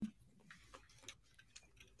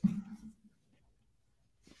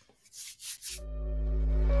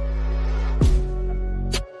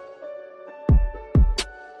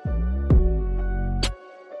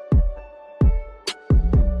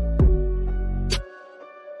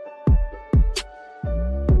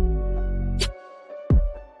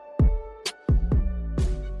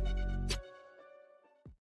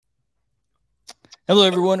Hello,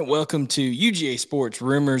 everyone. Welcome to UGA Sports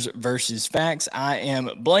Rumors versus Facts. I am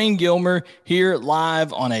Blayne Gilmer here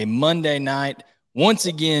live on a Monday night, once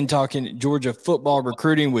again talking Georgia football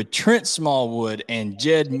recruiting with Trent Smallwood and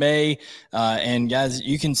Jed May. And guys,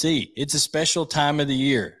 you can see it's a special time of the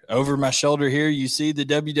year. Over my shoulder here, you see the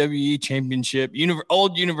WWE Championship,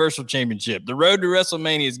 old Universal Championship. The road to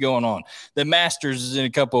WrestleMania is going on. The Masters is in a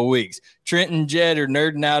couple of weeks. Trent and Jed are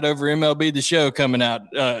nerding out over MLB The Show coming out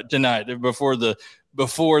tonight before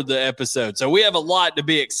the episode. So we have a lot to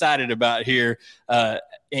be excited about here.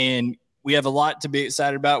 And we have a lot to be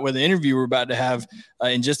excited about with the interview we're about to have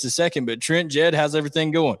in just a second. But Trent, Jed, how's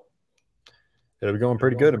everything going? It'll be going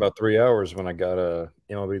pretty good. About 3 hours when I got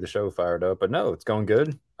MLB The Show fired up. But no, it's going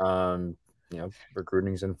good.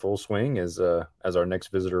 Recruiting's in full swing as our next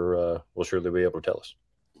visitor will surely be able to tell us.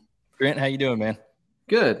 Trent, how you doing, man?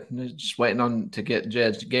 Good. Just waiting to get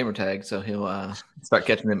Jed's gamer tag so he'll start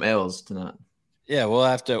catching them L's tonight. Yeah, we'll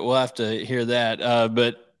have to hear that.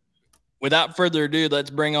 But without further ado, let's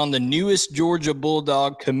bring on the newest Georgia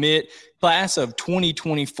Bulldog commit, class of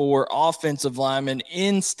 2024 offensive lineman,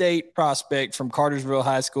 in-state prospect from Cartersville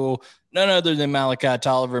High School, none other than Malachi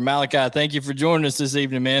Toliver. Malachi, thank you for joining us this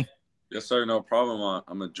evening, man. Yes, sir. No problem.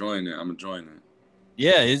 I'm enjoying it.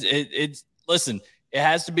 Yeah, it's listen. It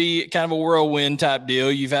has to be kind of a whirlwind type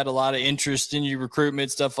deal. You've had a lot of interest in your recruitment,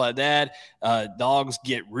 stuff like that. Dogs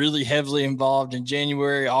get really heavily involved in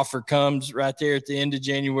January. Offer comes right there at the end of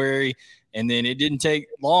January. And then it didn't take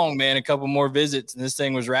long, man, a couple more visits, and this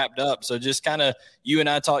thing was wrapped up. So just kind of you and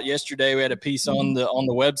I talked yesterday. We had a piece on the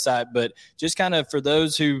website, but just kind of for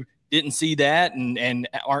those who didn't see that and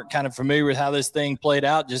aren't kind of familiar with how this thing played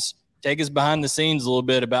out, just take us behind the scenes a little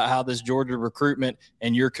bit about how this Georgia recruitment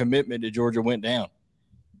and your commitment to Georgia went down.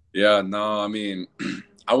 Yeah, no, I mean,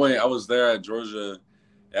 I was there at Georgia.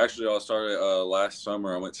 Actually, I started last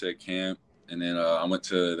summer. I went to a camp, and then I went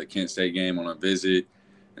to the Kent State game on a visit,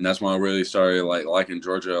 and that's when I really started liking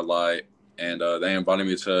Georgia a lot. And they invited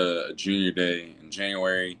me to a junior day in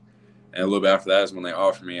January, and a little bit after that is when they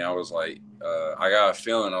offered me. I was like, I got a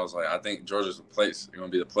feeling. I was like, I think Georgia's the place. It's gonna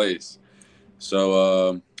be the place.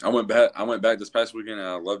 So I went back this past weekend, and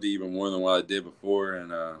I loved it even more than what I did before,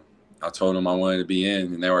 and I told them I wanted to be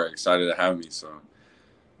in, and they were excited to have me. So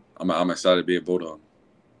I'm excited to be a Bulldog.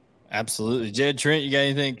 Absolutely. Jed, Trent, you got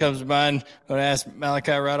anything that comes to mind? I'm going to ask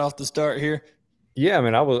Malachi right off the start here. Yeah, I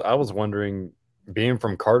mean, I was wondering, being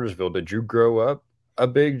from Cartersville, did you grow up a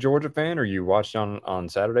big Georgia fan, or you watched on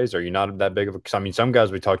Saturdays? Are you not that big of a – because, I mean, some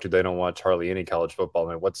guys we talk to, they don't watch hardly any college football.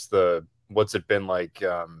 I mean, what's it been like,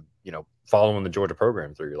 following the Georgia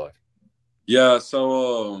program through your life? Yeah,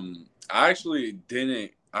 so I actually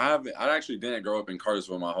didn't grow up in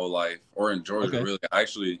Cartersville my whole life, or in Georgia, okay. Really. I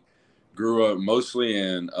actually grew up mostly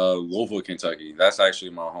in Louisville, Kentucky. That's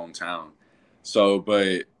actually my hometown. So,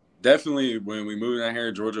 but definitely when we moved down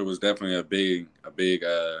here, Georgia was definitely a big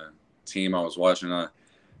team I was watching.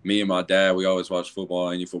 Me and my dad, we always watched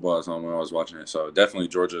football. Any football is on, we always watching it. So definitely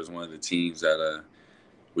Georgia is one of the teams that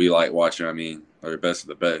we like watching. I mean, they're the best of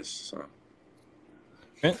the best. So.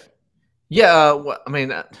 Yeah, I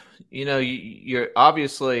mean, you're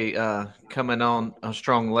obviously coming on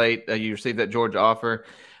strong late. You received that Georgia offer.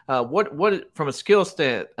 What from a skill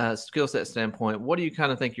set standpoint, what do you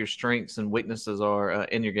kind of think your strengths and weaknesses are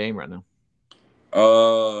in your game right now?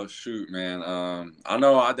 Shoot, man. I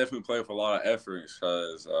know I definitely play with a lot of effort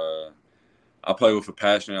because I play with a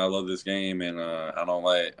passion. I love this game, and I don't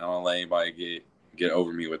let anybody get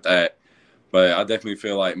over me with that. But I definitely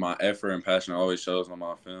feel like my effort and passion always shows on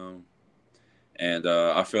my film. And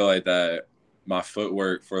I feel like that my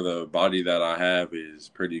footwork for the body that I have is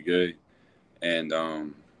pretty good. And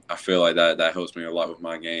I feel like that helps me a lot with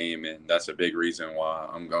my game. And that's a big reason why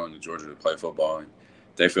I'm going to Georgia to play football. And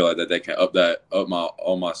they feel like that they can up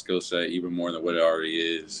my skill set even more than what it already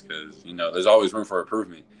is. Because, there's always room for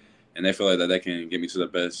improvement. And they feel like that they can get me to the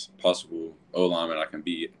best possible O-lineman I can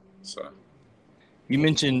be. So. You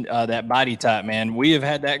mentioned that body type, man. We have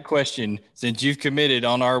had that question since you've committed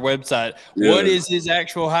on our website. Yeah. What is his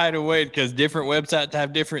actual height or weight? Because different websites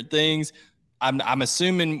have different things. I'm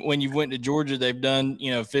assuming when you went to Georgia, they've done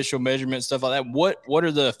official measurements, stuff like that. What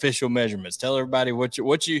are the official measurements? Tell everybody what's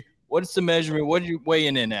the measurement? What are you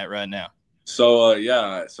weighing in at right now? So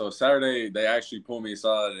so Saturday they actually pulled me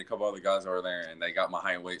aside and a couple other guys over there, and they got my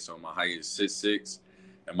height and weight. So my height is 6'6",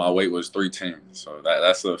 and my weight was 310. So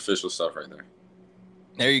that's the official stuff right there.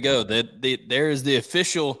 There you go. There is the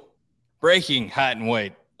official breaking height and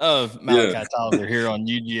weight of Malachi Toliver here on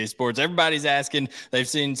UGA Sports. Everybody's asking. They've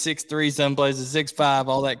seen 6'3", some places 6'5",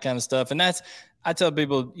 all that kind of stuff. And I tell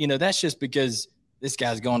people, that's just because this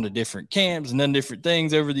guy's gone to different camps and done different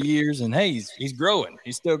things over the years, and hey, he's growing.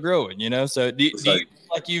 He's still growing, you know. So do you feel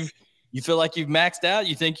like you feel like you've maxed out?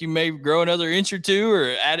 You think you may grow another inch or two,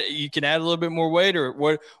 or you can add a little bit more weight,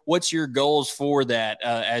 or what's your goals for that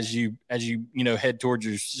as you head towards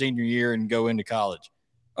your senior year and go into college?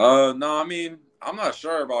 No, I mean, I'm not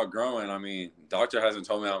sure about growing. I mean, doctor hasn't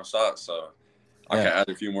told me I'm shot, so I can add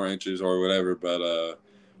a few more inches or whatever. But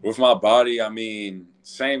with my body, I mean,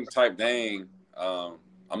 same type thing.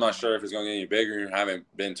 I'm not sure if it's going to get any bigger. I haven't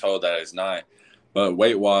been told that it's not. But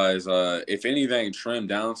weight-wise, if anything, trim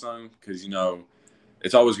down some, because,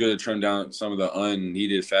 it's always good to trim down some of the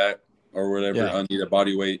unneeded fat or whatever, unneeded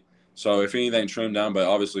body weight. So if anything, trim down, but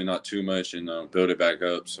obviously not too much, and build it back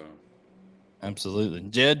up. So, absolutely.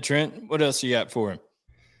 Jed Trent, what else you got for him?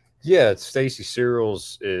 Yeah, Stacy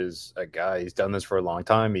Searels is a guy. He's done this for a long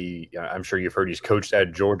time. I'm sure you've heard he's coached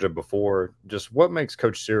at Georgia before. Just what makes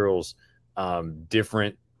Coach Searels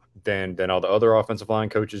different than all the other offensive line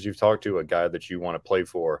coaches you've talked to, a guy that you want to play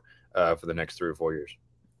for the next 3 or 4 years?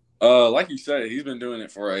 Like you said, he's been doing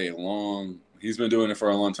it for a long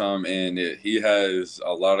time, and he has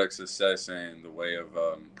a lot of success in the way of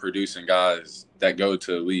producing guys that go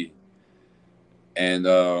to the league. And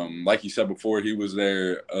like you said before, he was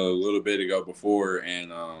there a little bit ago before,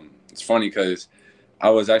 and it's funny because I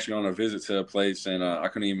was actually on a visit to a place, and I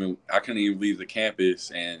couldn't even leave the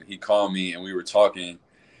campus, and he called me, and we were talking.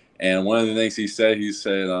 And one of the things he said,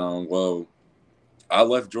 well, I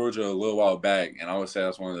left Georgia a little while back, and I would say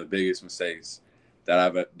that's one of the biggest mistakes that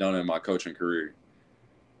I've done in my coaching career.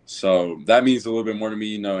 So that means a little bit more to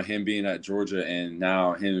me, him being at Georgia and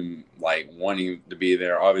now him wanting to be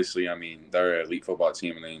there. Obviously, I mean, they're an elite football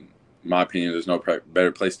team, and in my opinion, there's no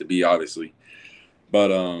better place to be, obviously.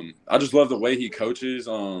 But I just love the way he coaches.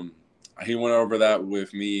 He went over that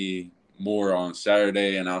with me more on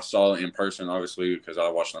Saturday, and I saw it in person, obviously, because I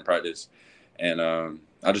watched them practice. And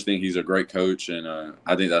I just think he's a great coach, and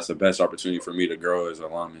I think that's the best opportunity for me to grow as a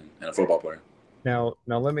lineman and a football player. Now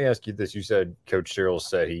let me ask you this. You said Coach Searels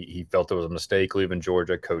said he felt it was a mistake leaving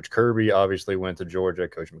Georgia. Coach Kirby obviously went to Georgia.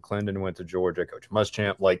 Coach McClendon went to Georgia. Coach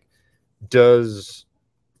Muschamp.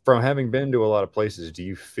 From having been to a lot of places, do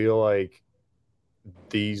you feel like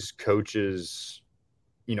these coaches,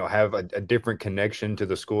 have a different connection to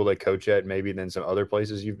the school they coach at maybe than some other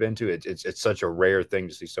places you've been to? It's such a rare thing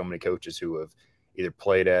to see so many coaches who have either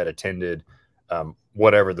played at, attended,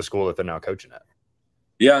 whatever the school that they're now coaching at.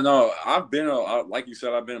 Yeah, no, I've been, like you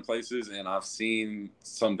said, I've been in places and I've seen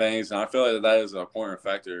some things, and I feel like that is an important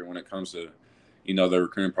factor when it comes to, the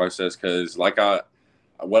recruiting process. Because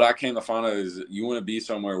what I came to find out is you want to be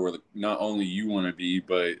somewhere where not only you want to be,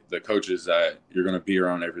 but the coaches that you're going to be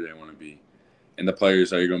around every day want to be, and the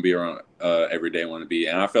players that you're going to be around every day want to be.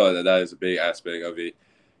 And I feel like that is a big aspect of it,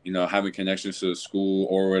 having connections to the school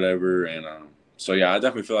or whatever. And so, yeah, I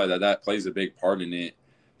definitely feel like that plays a big part in it.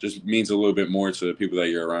 Just means a little bit more to the people that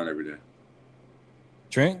you're around every day.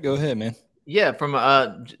 Trent, go ahead, man. Yeah, from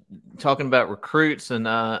talking about recruits and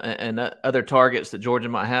other targets that Georgia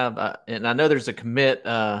might have, and I know there's a commit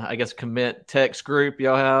text group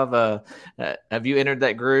y'all have. Have you entered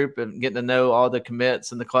that group and getting to know all the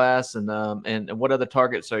commits in the class, and what other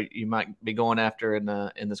targets you might be going after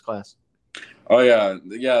in this class? Oh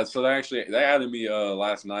yeah. So they added me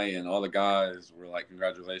last night, and all the guys were like,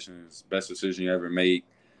 "Congratulations, best decision you ever made,"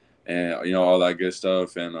 and all that good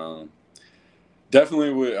stuff. And I'm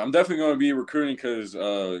definitely going to be recruiting because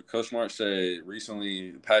Coach Mark said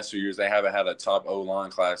recently, the past 2 years, they haven't had a top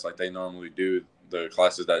O-line class like they normally do, the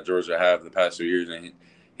classes that Georgia have the past 2 years. And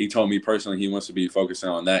he told me personally he wants to be focusing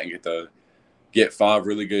on that and get 5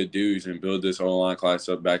 really good dudes and build this O-line class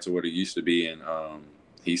up back to what it used to be. And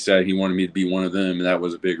he said he wanted me to be one of them, and that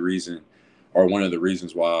was a big reason, or one of the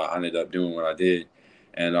reasons why I ended up doing what I did.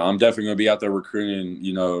 And I'm definitely going to be out there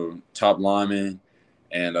recruiting, top linemen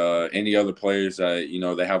and any other players that,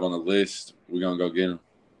 they have on the list. We're going to go get them.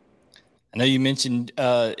 I know you mentioned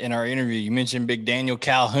in our interview, you mentioned Big Daniel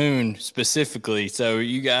Calhoun specifically. So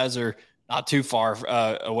you guys are not too far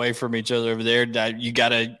away from each other over there. You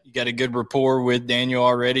got a good rapport with Daniel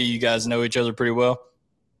already? You guys know each other pretty well?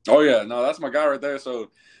 Oh, yeah. No, that's my guy right there.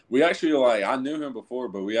 So we actually, I knew him before,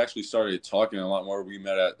 but we actually started talking a lot more. We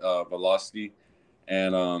met at Velocity.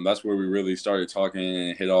 And that's where we really started talking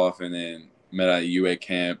and hit off, and then met at a UA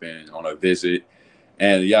camp and on a visit.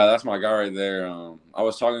 And, yeah, that's my guy right there. I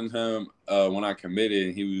was talking to him when I committed,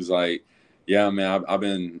 and he was like, yeah, man, I've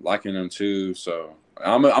been liking him too. So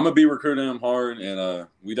I'm going to be recruiting him hard, and I'm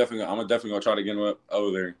definitely going to try to get him up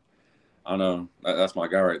over there. I know that's my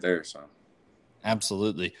guy right there. So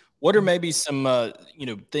absolutely. What are maybe some,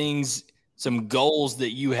 things some goals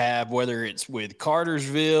that you have, whether it's with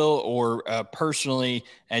Cartersville or personally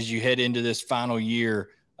as you head into this final year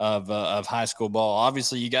of high school ball?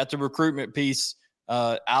 Obviously, you got the recruitment piece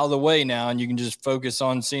out of the way now, and you can just focus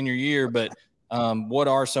on senior year. But what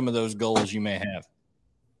are some of those goals you may have?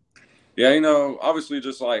 Yeah, obviously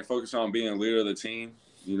just like focus on being a leader of the team.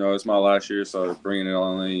 It's my last year, so bringing it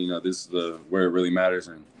all in, this is where it really matters.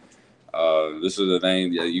 And this is the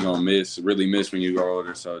thing that you're going to really miss when you grow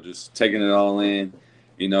older. So just taking it all in,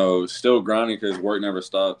 still grinding because work never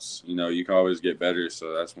stops. You can always get better.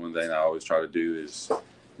 So that's one thing I always try to do is,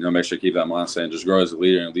 make sure to keep that mindset and just grow as a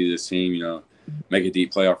leader and lead this team, make a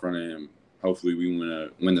deep playoff run and hopefully we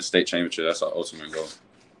win the state championship. That's our ultimate goal.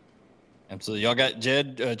 Absolutely. Y'all got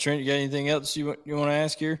Jed, Trent, you got anything else you want to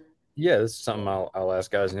ask here? Yeah, this is something I'll ask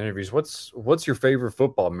guys in interviews. What's your favorite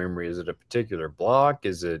football memory? Is it a particular block?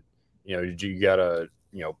 Is it, did you got a,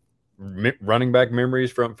 running back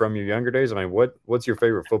memories from your younger days? I mean, what's your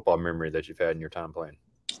favorite football memory that you've had in your time playing?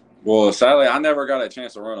 Well, sadly, I never got a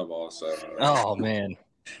chance to run a ball. So. Oh man.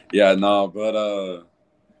 Yeah, no, but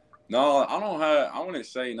no, I wouldn't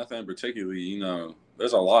say nothing particularly.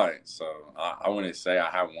 There's a lot, so I wouldn't say I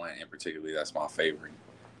have one in particular that's my favorite.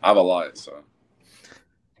 I have a lot, so.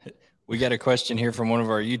 We got a question here from one of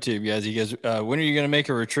our YouTube guys. He goes, when are you going to make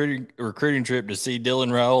a recruiting trip to see Dylan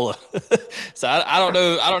Raiola? So I don't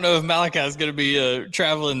know. I don't know if Malachi is going to be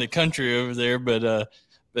traveling the country over there, but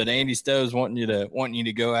Andy Stowe's wanting you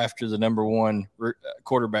to go after the number one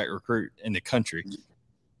quarterback recruit in the country.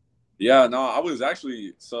 Yeah, no, I was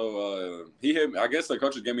actually he hit me. I guess the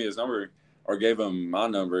coaches gave me his number or gave him my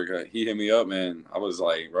number. He hit me up, man. I was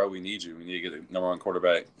like, bro, we need you. We need to get the number one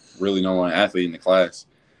quarterback, really number one athlete in the class.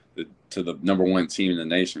 To the number one team in the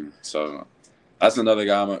nation. So that's another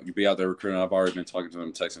guy I'm going to be out there recruiting. I've already been talking to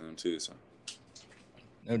him, texting him too. So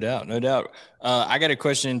no doubt. I got a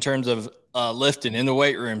question in terms of lifting in the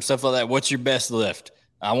weight room, stuff like that. What's your best lift?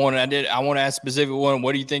 I want to ask a specific one.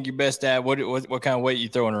 What do you think you're best at? What kind of weight you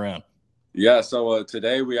throwing around? Yeah, so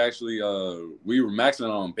today we actually we were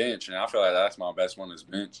maxing on bench, and I feel like that's my best one is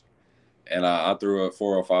bench. And I threw a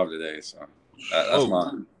 405 today, so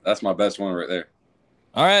that's my best one right there.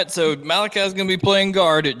 All right, so Malachi's going to be playing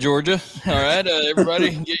guard at Georgia. All right, everybody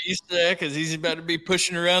get used to that because he's about to be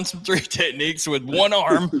pushing around some three techniques with one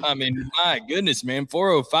arm. I mean, my goodness, man,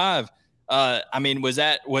 405. I mean, was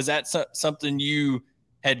that something you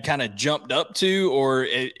had kind of jumped up to, or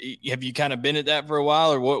have you kind of been at that for a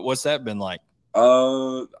while, or what's that been like?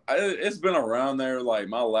 It's been around there. Like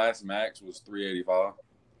my last max was 385.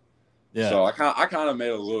 Yeah. So I kind of made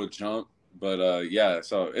a little jump. But yeah,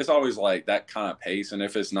 so it's always like that kind of pace, and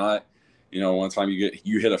if it's not, one time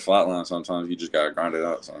you hit a flat line, sometimes you just gotta grind it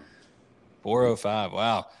out. So 405,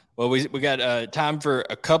 wow. Well, we got time for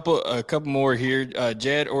a couple more here.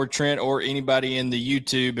 Jed or Trent or anybody in the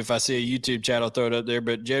YouTube. If I see a YouTube chat, I'll throw it up there.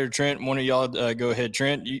 But Jed or Trent, one of y'all go ahead.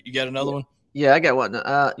 Trent, you got another one? Yeah, I got one.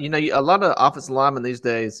 A lot of offensive linemen these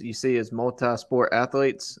days you see as multi-sport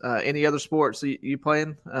athletes. Any other sports you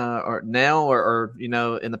playing or now or in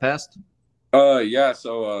the past? Yeah,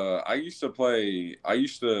 so I used to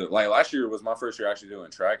like last year was my first year actually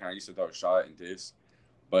doing track, and I used to throw a shot and disc.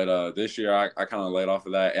 But this year I kind of laid off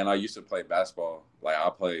of that, and I used to play basketball. Like I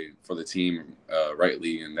played for the team, right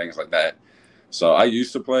league and things like that. So I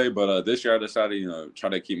used to play, but this year I decided, try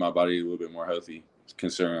to keep my body a little bit more healthy,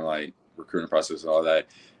 considering like recruiting process and all that,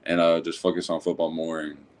 and just focus on football more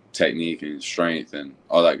and technique and strength and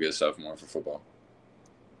all that good stuff more for football.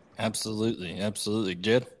 Absolutely,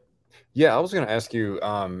 Jed. Yeah, I was going to ask you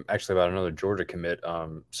actually about another Georgia commit.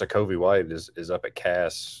 Sokovie White is up at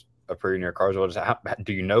Cass, pretty near Cartersville.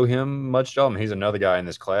 Do you know him much, Joe? I mean, he's another guy in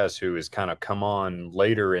this class who has kind of come on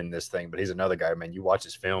later in this thing, but he's another guy. Man, you watch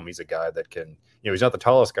his film, he's a guy that can, he's not the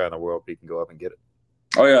tallest guy in the world, but he can go up and get it.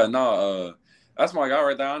 Oh, yeah, no, that's my guy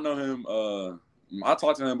right there. I know him. I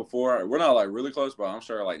talked to him before. We're not, like, really close, but I'm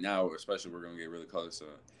sure, like, now especially we're going to get really close.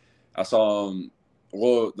 I saw him.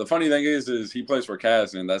 Well, the funny thing is he plays for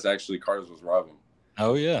Cass, and that's actually Cartersville's rival.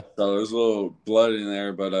 Oh, yeah. So there's a little blood in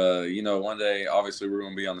there. But, one day, obviously, we're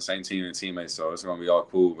going to be on the same team and teammates, so it's going to be all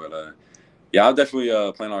cool. But, yeah, I definitely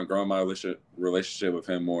plan on growing my relationship with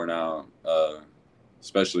him more now,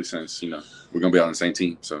 especially since, we're going to be on the same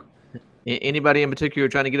team. So, anybody in particular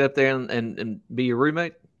trying to get up there and be your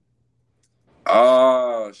roommate?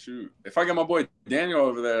 Shoot. If I get my boy Daniel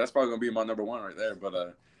over there, that's probably going to be my number one right there.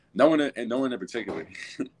 But, no one in particular.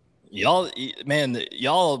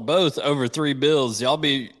 y'all both over 3 bills. Y'all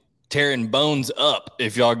be tearing bones up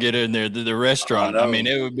if y'all get in there to the restaurant. I mean,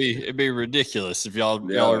 it'd be ridiculous if y'all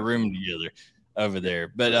are rooming together over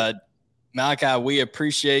there. But Malachi, we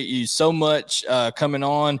appreciate you so much coming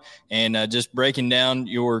on and just breaking down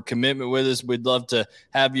your commitment with us. We'd love to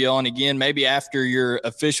have you on again, maybe after your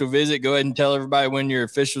official visit. Go ahead and tell everybody when your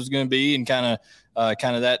official is going to be and kind of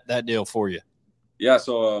that deal for you. Yeah,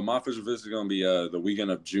 so my official visit is going to be the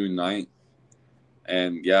weekend of June 9th.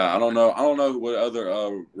 And yeah, I don't know what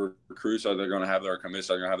other recruits are they going to have that are commits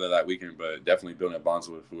are going to have that weekend, but definitely building bonds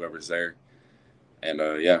with whoever's there. And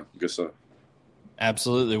yeah, good stuff.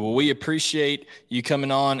 Absolutely. Well, we appreciate you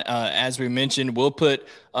coming on. As we mentioned, we'll put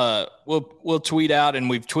we'll tweet out, and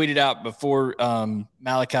we've tweeted out before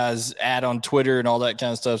Malachi's ad on Twitter and all that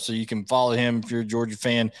kind of stuff, so you can follow him if you're a Georgia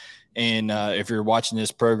fan and if you're watching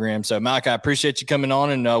this program. So, Malachi, I appreciate you coming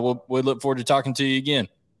on, and we'll look forward to talking to you again.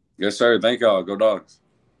 Yes, sir. Thank y'all. Go Dogs.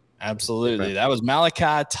 Absolutely. That was Malachi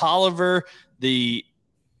Toliver, the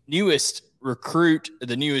newest recruit,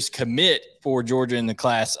 the newest commit for Georgia in the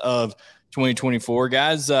class of 2024.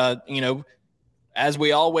 Guys, as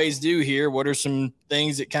we always do here, what are some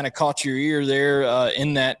things that kind of caught your ear there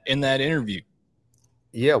in that interview?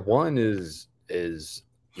 Yeah, one is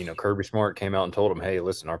Kirby Smart came out and told him, hey,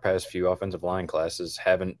 listen, our past few offensive line classes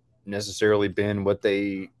haven't necessarily been what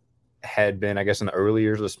they had been, I guess, in the early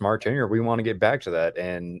years of the Smart tenure. We want to get back to that.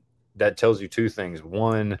 And that tells you two things.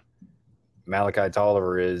 One, Malachi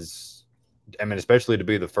Toliver is, especially to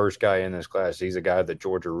be the first guy in this class, he's a guy that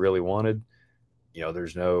Georgia really wanted.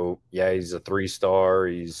 There's no, he's a 3-star.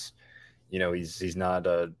 He's not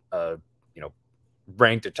a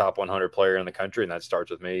ranked a top 100 player in the country. And that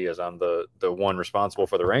starts with me as I'm the one responsible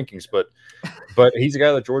for the rankings. But he's a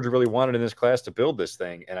guy that Georgia really wanted in this class to build this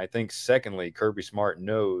thing. And I think, secondly, Kirby Smart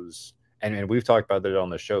knows, and we've talked about that on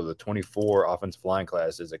the show, the 24 offensive line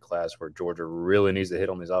class is a class where Georgia really needs to hit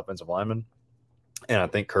on these offensive linemen. And I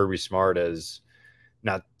think Kirby Smart is,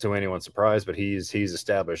 not to anyone's surprise, but he's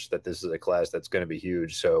established that this is a class that's going to be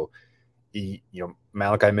huge. So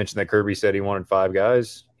Malachi mentioned that Kirby said he wanted 5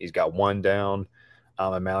 guys. He's got 1 down.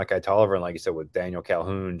 And Malachi Toliver, and like you said, with Daniel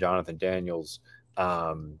Calhoun, Jonathan Daniels,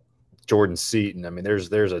 Jordan Seaton.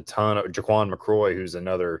 There's a ton of Jaquan McCroy, who's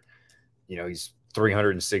another, he's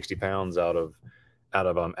 360 pounds out of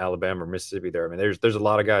Alabama or Mississippi there. There's a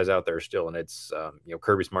lot of guys out there still, and it's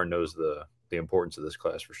Kirby Smart knows the importance of this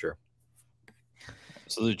class for sure.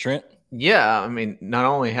 Salute, Trent. Yeah, not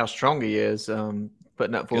only how strong he is,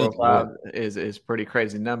 putting up 405 is pretty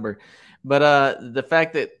crazy number. But the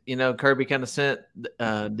fact that, Kirby kind of sent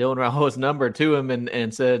Dylan Raio's number to him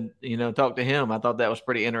and said, talk to him, I thought that was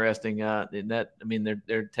pretty interesting.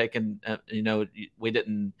 They're taking, we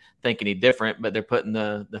didn't think any different, but they're putting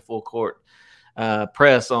the full court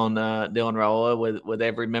press on Dylan Raio with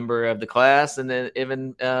every member of the class, and then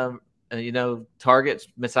even targets,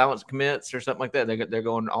 silence commits or something like that. They're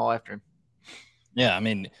going all after him. Yeah,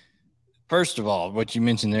 first of all, what you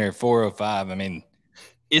mentioned there, 405.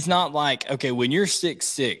 It's not like, okay, when you're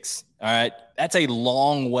 6'6", all right, that's a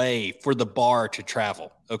long way for the bar to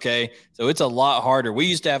travel, okay? So it's a lot harder. We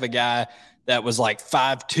used to have a guy that was like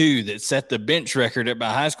 5'2" that set the bench record at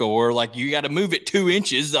my high school, where like you got to move it 2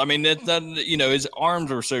 inches. That's not, his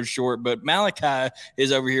arms are so short, but Malachi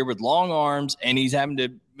is over here with long arms and he's having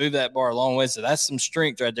to move that bar a long way. So that's some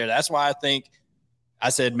strength right there. That's why I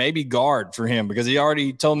said maybe guard for him, because he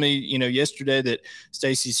already told me, yesterday that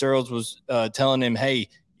Stacy Searels was telling him, hey,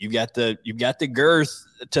 you've got the girth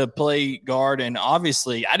to play guard. And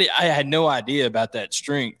obviously I had no idea about that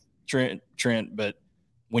strength, Trent, but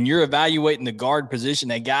when you're evaluating the guard position,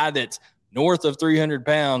 a guy that's north of 300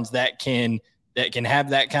 pounds that can have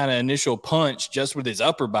that kind of initial punch just with his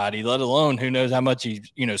upper body, let alone who knows how much he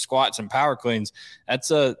squats and power cleans. That's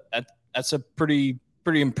a pretty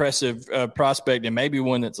impressive prospect, and maybe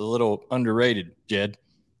one that's a little underrated. Jed,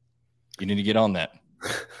 you need to get on that.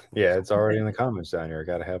 Yeah, it's already in the comments down here. I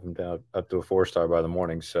got to have him down up to a 4-star by the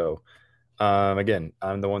morning. So again,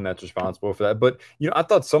 I'm the one that's responsible for that. But I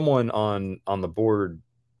thought someone on the board,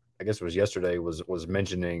 I guess it was yesterday, was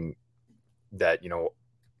mentioning that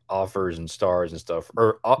offers and stars and stuff,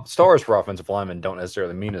 or stars for offensive linemen don't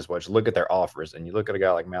necessarily mean as much. Look at their offers, and you look at a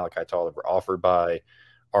guy like Malachi Toliver, offered by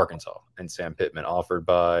Arkansas and Sam Pittman, offered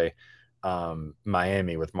by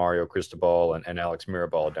Miami with Mario Cristobal and Alex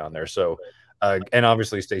Mirabal down there. So and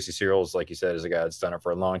obviously Stacy Searels, like you said, is a guy that's done it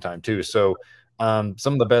for a long time too. So some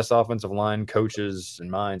of the best offensive line coaches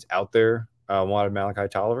and minds out there wanted Malachi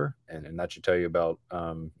Toliver, and that should tell you about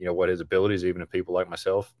what his abilities, even if people like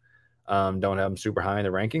myself don't have him super high in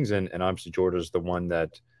the rankings. And obviously Georgia's the one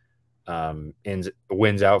that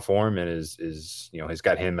wins out for him, and is has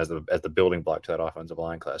got him as the building block to that offensive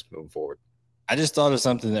line class moving forward. I just thought of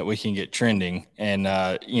something that we can get trending, and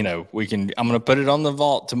I'm going to put it on the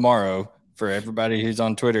vault tomorrow for everybody who's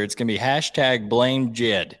on Twitter. It's going to be hashtag blame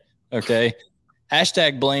Jed. Okay.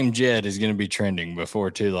 Hashtag blame Jed is going to be trending before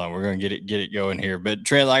too long. We're going to get it going here. But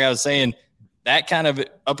Trent, like I was saying, that kind of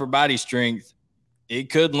upper body strength, it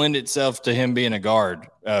could lend itself to him being a guard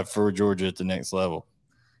for Georgia at the next level.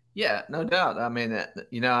 Yeah, no doubt. I mean,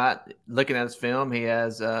 looking at his film, he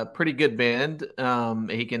has a pretty good bend.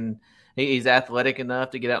 He's athletic enough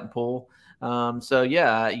to get out and pull. So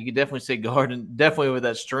yeah, you can definitely see Garden definitely with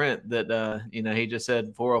that strength that he just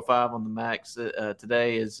said 405 on the max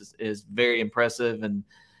today is very impressive. And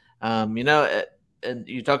and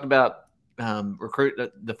you talked about recruit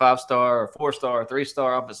the 5-star or 4-star or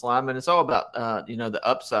 3-star offensive lineman. It's all about the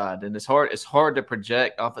upside, and it's hard to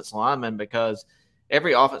project offensive linemen because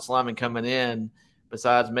every offensive lineman coming in,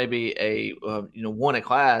 besides maybe a one a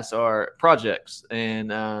class, are projects,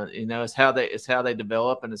 and it's how they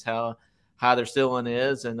develop, and it's how high their ceiling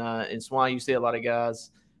is, and it's why you see a lot of guys,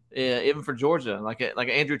 even for Georgia, like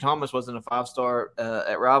Andrew Thomas wasn't a 5-star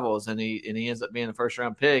at Rivals, and he ends up being a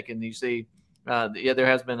first-round pick, and you see, there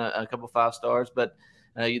has been a couple 5-stars, but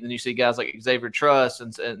then you see guys like Xavier Truss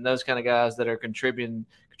and those kind of guys that are contributing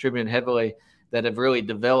heavily, that have really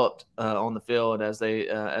developed on the field as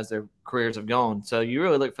their careers have gone. So you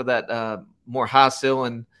really look for that more high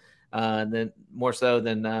ceiling than more so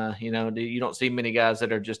than you don't see many guys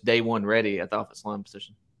that are just day one ready at the offensive line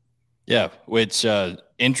position. Yeah, which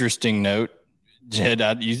interesting note,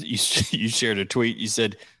 Jed. You shared a tweet. You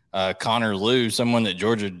said Connor Liu, someone that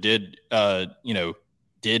Georgia did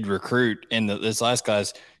recruit in this last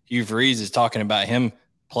class. Hugh Freeze is talking about him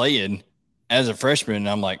playing as a freshman, and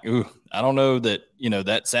I'm like, ooh, I don't know that,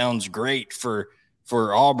 that sounds great for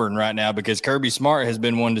Auburn right now, because Kirby Smart has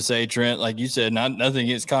been one to say, Trent, like you said, nothing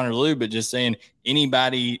against Connor Liu, but just saying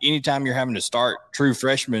anytime you're having to start true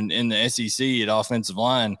freshmen in the SEC at offensive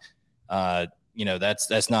line,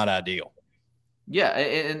 that's not ideal. Yeah.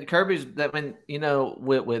 And Kirby's that,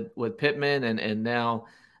 with Pittman and now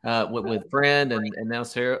with Friend and now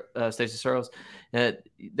Stacy Searels,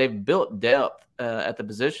 they've built depth at the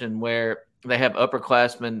position where they have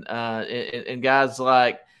upperclassmen and guys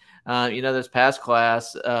like, this past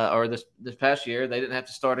class or this past year, they didn't have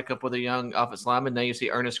to start a couple of the young offensive linemen. Now you see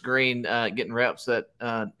Ernest Green getting reps at,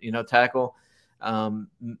 tackle,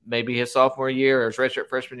 maybe his sophomore year or his redshirt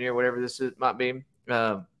freshman year, whatever might be,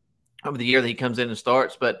 over the year that he comes in and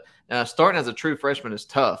starts. But starting as a true freshman is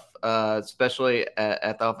tough, especially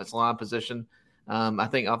at the offensive line position. I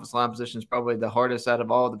think offensive line position is probably the hardest out of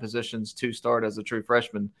all the positions to start as a true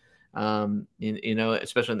freshman.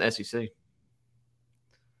 Especially in the SEC.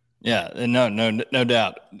 Yeah, no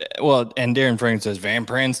doubt. Well, and Darren Franklin says Van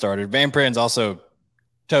Pran started. Van Pran's also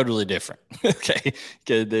totally different. Okay,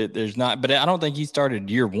 there's not, but I don't think he started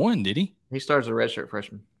year one, did he? He started as a redshirt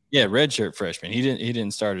freshman. Yeah, redshirt freshman. He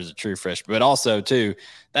didn't start as a true freshman, but also too,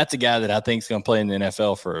 that's a guy that I think is going to play in the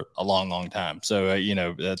NFL for a long, long time. So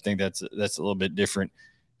I think that's a little bit different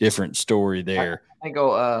story there. I think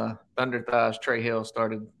Thunder Thighs Trey Hill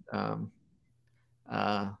started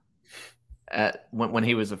at when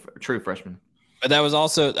he was a true freshman. But that was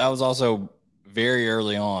also very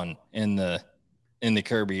early on in the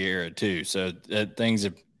Kirby era too. So things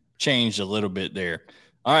have changed a little bit there.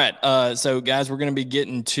 All right. So guys, we're going to be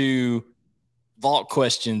getting to vault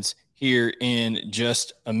questions here in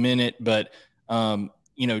just a minute, but kind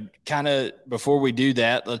of before we do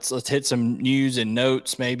that, let's hit some news and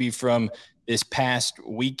notes maybe from this past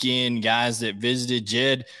weekend, guys that visited.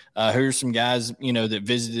 Jed, who are some guys, that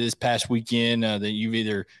visited this past weekend that you've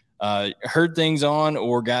either heard things on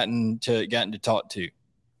or gotten to talk to?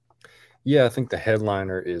 Yeah, I think the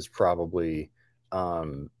headliner is probably,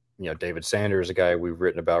 David Sanders, a guy we've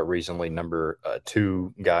written about recently, number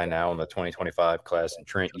 2 guy now in the 2025 class. And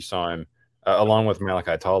Trent, you saw him along with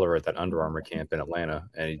Malachi Toliver at that Under Armour camp in Atlanta,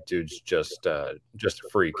 and dude's just a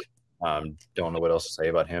freak. Don't know what else to say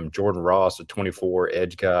about him. Jordan Ross, a 24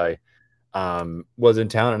 edge guy, was in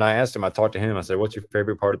town, and I asked him, I talked to him, I said, what's your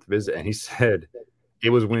favorite part of the visit? And he said it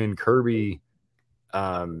was when Kirby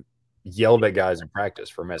yelled at guys in practice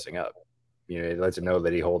for messing up. He lets him know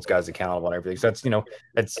that he holds guys accountable and everything. So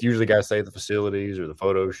that's usually guys say at the facilities or the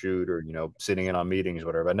photo shoot or, sitting in on meetings or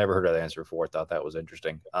whatever. I never heard that answer before. I thought that was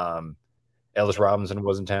interesting. Ellis Robinson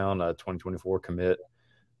was in town, 2024 commit.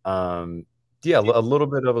 Yeah, a little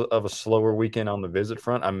bit of a slower weekend on the visit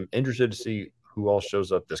front. I'm interested to see who all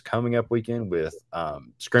shows up this coming up weekend with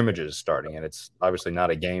scrimmages starting. And it's obviously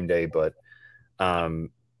not a game day, but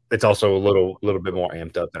it's also a little bit more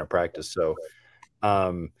amped up than a practice. So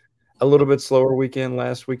a little bit slower weekend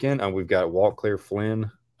last weekend. We've got Walt Clear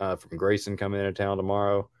Flynn from Grayson coming into town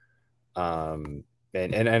tomorrow.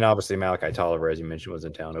 And obviously Malachi Toliver, as you mentioned, was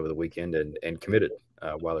in town over the weekend and committed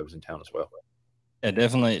while he was in town as well. Yeah,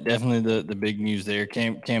 definitely the big news there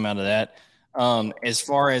came out of that. As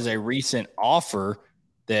far as a recent offer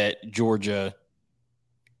that Georgia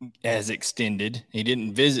has extended, he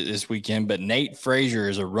didn't visit this weekend, but Nate Frazier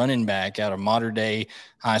is a running back out of Mater Dei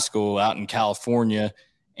High School out in California.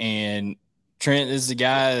 And Trent is the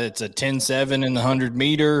guy that's a 10-7 in the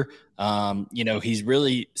 100-meter. He's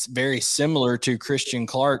really very similar to Christian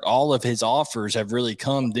Clark. All of his offers have really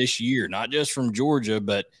come this year, not just from Georgia,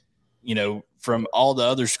 but from all the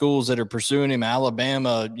other schools that are pursuing him,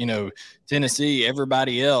 Alabama, Tennessee,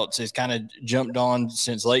 everybody else has kind of jumped on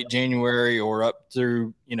since late January or up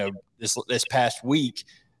through, this past week.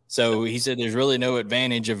 So he said there's really no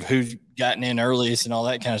advantage of who's gotten in earliest and all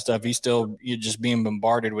that kind of stuff. He's still just being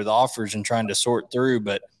bombarded with offers and trying to sort through.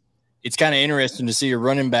 But it's kind of interesting to see two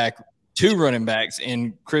running backs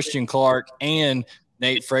in Christian Clark and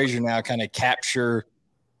Nate Frazier now kind of capture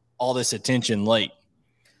all this attention late.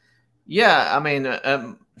 Yeah, I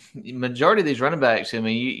mean, majority of these running backs, I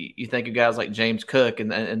mean, you think of guys like James Cook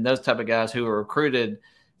and those type of guys who were recruited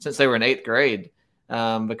since they were in 8th grade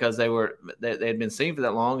because they had been seen for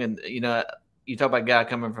that long. And, you talk about a guy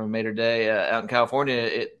coming from Mater Dei out in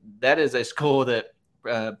California, that is a school that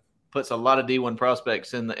puts a lot of D1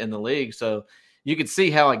 prospects in the league. So you could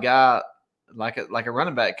see how a guy like a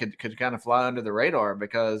running back could kind of fly under the radar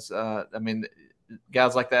because,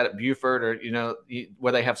 guys like that at Buford or,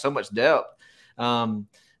 where they have so much depth,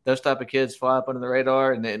 those type of kids fly up under the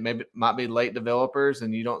radar and they might be late developers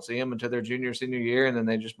and you don't see them until their junior, senior year. And then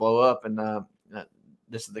they just blow up. And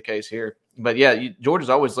this is the case here, but yeah, Georgia's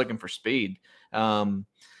always looking for speed,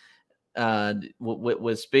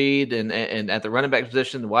 with speed and at the running back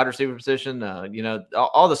position, the wide receiver position,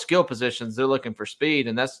 all the skill positions, they're looking for speed.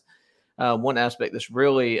 And that's, one aspect that's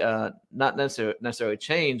really not necessarily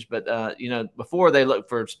changed, but before they looked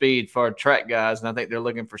for speed for track guys, and I think they're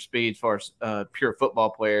looking for speed for pure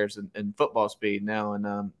football players and football speed now,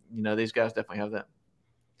 and these guys definitely have that.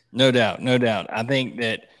 No doubt. I think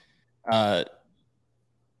that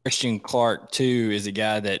Christian Clark too is a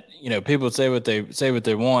guy that people say what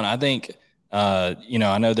they want. I think I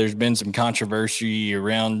know there's been some controversy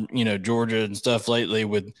around Georgia and stuff lately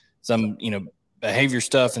with some behavior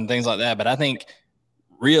stuff and things like that. But I think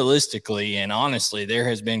realistically and honestly, there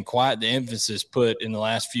has been quite the emphasis put in the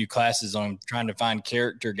last few classes on trying to find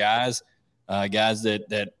character guys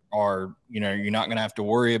that are, you're not going to have to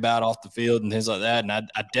worry about off the field and things like that. And I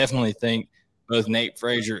definitely think both Nate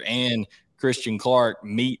Frazier and Christian Clark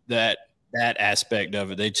meet that aspect of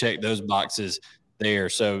it. They check those boxes there.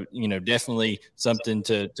 So, definitely something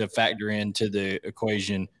to factor into the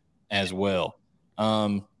equation as well.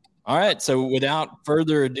 All right, so without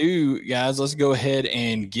further ado, guys, let's go ahead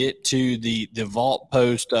and get to the vault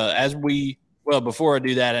post. Before I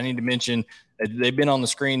do that, I need to mention they've been on the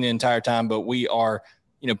screen the entire time, but we are,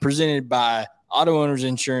 presented by Auto Owners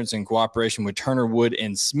Insurance in cooperation with Turner Wood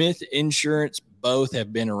and Smith Insurance. Both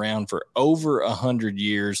have been around for over 100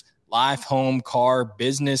 years. Life, home, car,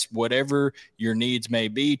 business, whatever your needs may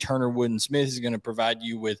be, Turner Wood and Smith is going to provide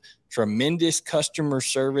you with tremendous customer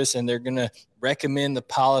service, and they're going to recommend the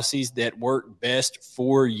policies that work best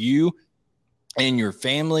for you and your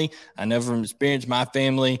family. I know from experience, my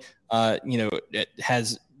family, that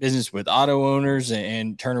has business with auto owners,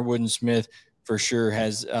 and Turner Wood and Smith for sure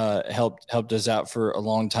has helped us out for a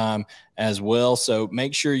long time as well. So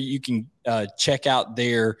make sure you can check out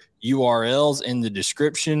their URLs in the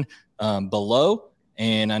description below.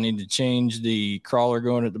 And I need to change the crawler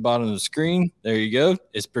going at the bottom of the screen. There you go.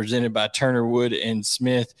 It's presented by Turner Wood and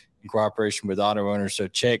Smith in cooperation with auto owners. So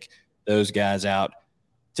check those guys out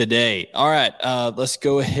today. All right, let's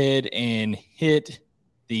go ahead and hit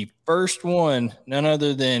the first one. None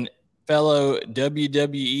other than fellow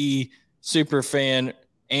WWE super fan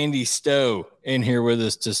Andy Stowe in here with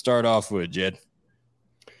us to start off with, Jed.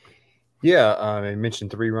 Yeah, I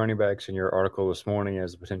mentioned 3 running backs in your article this morning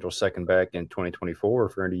as a potential second back in 2024.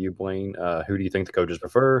 Referring to you, Blayne, who do you think the coaches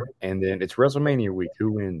prefer? And then it's WrestleMania week.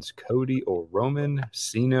 Who wins, Cody or Roman,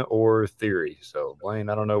 Cena or Theory? So,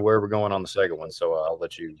 Blayne, I don't know where we're going on the second one, so I'll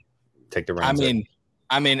let you take the reins.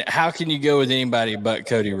 I mean, how can you go with anybody but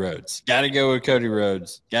Cody Rhodes? Got to go with Cody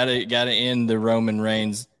Rhodes. Got to end the Roman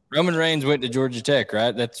Reigns. Roman Reigns went to Georgia Tech,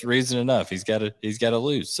 right? That's reason enough. He's got to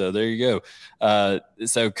lose. So there you go.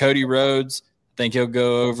 So Cody Rhodes, I think he'll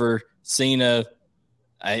go over Cena.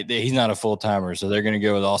 He's not a full timer, so they're going to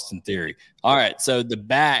go with Austin Theory. All right. So the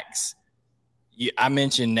backs, I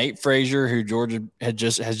mentioned Nate Frazier, who Georgia has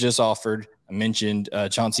just offered. I mentioned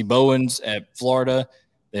Chauncey Bowens at Florida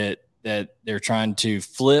that they're trying to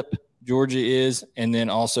flip Georgia is, and then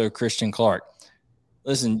also Christian Clark.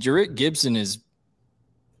 Listen, Jarrett Gibson is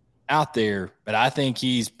out there, but I think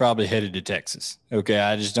he's probably headed to Texas. Okay,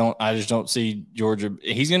 I just don't see Georgia.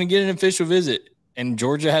 He's going to get an official visit, and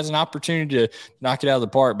Georgia has an opportunity to knock it out of the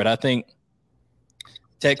park. But I think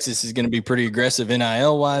Texas is going to be pretty aggressive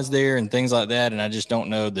NIL wise there and things like that. And I just don't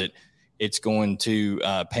know that it's going to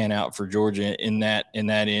pan out for Georgia in that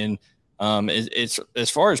end. It's as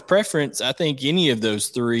far as preference, I think any of those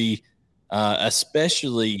three,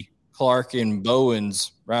 especially Clark and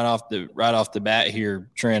Bowens, right off the bat here,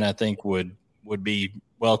 Trent, I think would be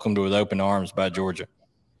welcomed with open arms by Georgia.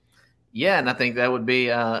 Yeah, and I think that would be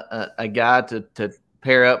a guy to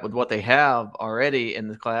pair up with what they have already in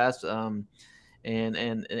the class, and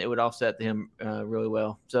it would offset him really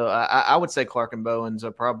well. So I would say Clark and Bowens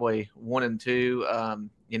are probably 1 and 2.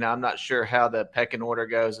 I'm not sure how the pecking order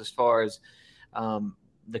goes as far as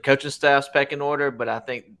the coaching staff's pecking order, but I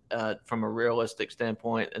think from a realistic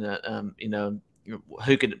standpoint, and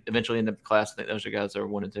who could eventually end up the class, I think those are guys that are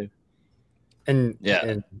 1 and 2. And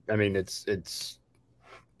I mean, it's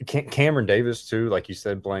Cameron Davis too, like you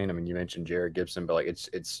said, Blayne. I mean, you mentioned Jared Gibson, but like it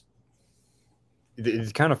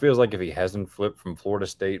kind of feels like if he hasn't flipped from Florida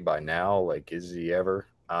State by now, like is he ever?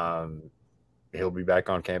 He'll be back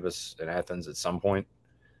on campus in Athens at some point.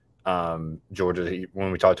 Georgia,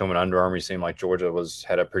 when we talked to him at Under Armour, he seemed like Georgia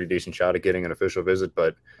had a pretty decent shot at getting an official visit,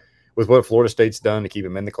 but with what Florida State's done to keep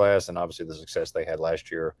him in the class, and obviously the success they had last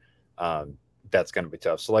year, that's going to be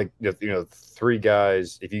tough. So, like, three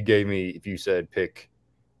guys. If you said pick,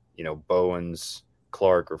 Bowens,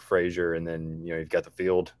 Clark, or Frazier, and then you've got the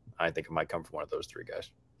field, I think it might come from one of those three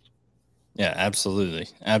guys. Yeah, absolutely.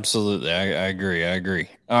 I agree.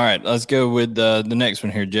 All right, let's go with the next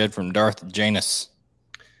one here, Jed, from Darth Janus.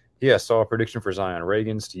 Yeah, saw a prediction for Zion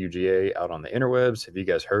Reagans to UGA out on the interwebs. Have you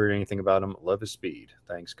guys heard anything about him? Love his speed.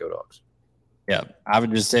 Thanks, Go Dogs. Yeah, I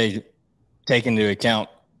would just say take into account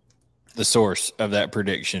the source of that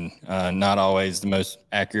prediction. Not always the most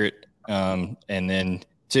accurate. And then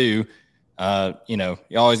 2, you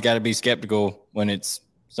always got to be skeptical when it's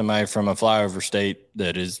somebody from a flyover state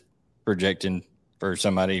that is projecting for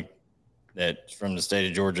somebody that's from the state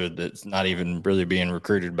of Georgia that's not even really being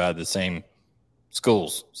recruited by the same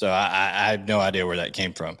schools. So I have no idea where that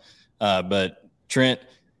came from. But Trent,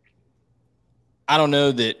 I don't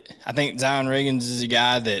know that I think Zion Reagans is a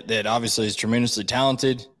guy that obviously is tremendously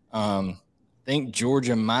talented. I think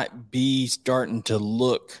Georgia might be starting to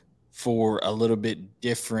look for a little bit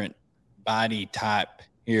different body type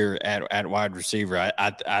here at wide receiver.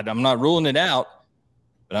 I'm not ruling it out,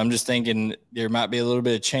 but I'm just thinking there might be a little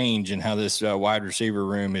bit of change in how this wide receiver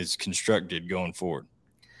room is constructed going forward.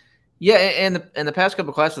 Yeah, and the past couple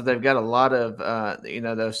of classes, they've got a lot of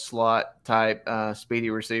those slot type speedy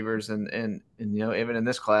receivers, and even in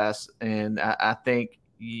this class, and I think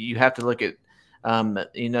you have to look at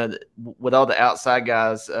with all the outside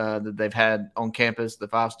guys that they've had on campus, the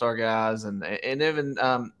 5-star guys, and even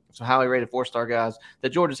some highly rated 4-star guys that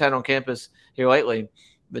Georgia's had on campus here lately,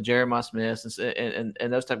 the Jeremiah Smiths and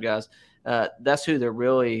those type of guys. That's who they're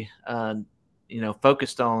really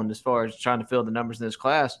focused on as far as trying to fill the numbers in this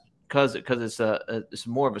class. Because it's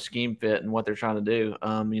more of a scheme fit in what they're trying to do.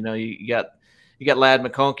 You got Ladd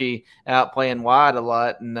McConkey out playing wide a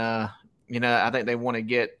lot, and I think they want to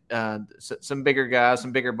get some bigger guys,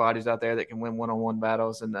 some bigger bodies out there that can win one-on-one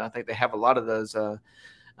battles, and I think they have a lot of those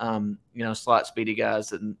slot speedy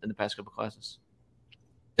guys in the past couple of classes.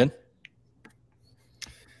 Good.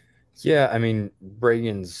 Yeah, I mean,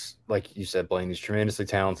 Reagans, like you said, Blayne, he's tremendously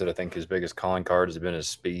talented. I think his biggest calling card has been his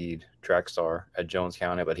speed, track star at Jones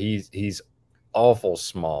County, but he's awful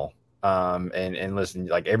small. And listen,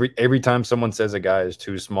 like every time someone says a guy is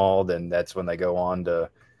too small, then that's when they go on to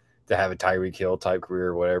have a Tyreek Hill type career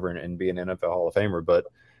or whatever and be an NFL Hall of Famer. But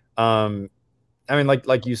I mean,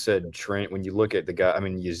 like you said, Trent, when you look at the guy, I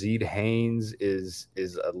mean, Yazeed Haynes is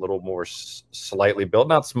a little more slightly built,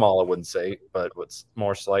 not small, I wouldn't say, but what's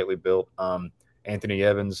more slightly built. Anthony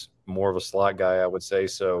Evans, more of a slot guy, I would say.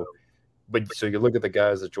 So you look at the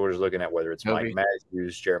guys that Georgia's looking at, whether it's Mike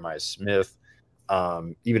Matthews, Jeremiah Smith,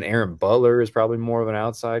 even Aaron Butler is probably more of an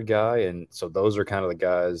outside guy. And so those are kind of the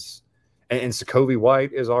guys. And Sokovie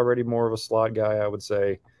White is already more of a slot guy, I would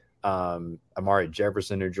say. Amari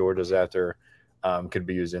Jefferson, who Georgia's after, could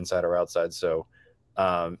be used inside or outside. So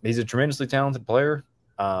he's a tremendously talented player,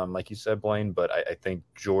 like you said, Blayne, but I think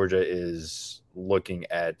Georgia is looking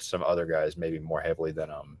at some other guys maybe more heavily than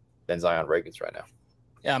Zion Reagans right now.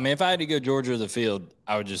 Yeah, I mean, if I had to go Georgia or the field,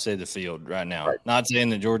 I would just say the field right now. Right. Not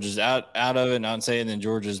saying that Georgia's out of it, not saying that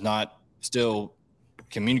Georgia's not still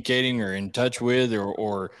communicating or in touch with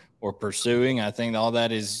or or pursuing. I think all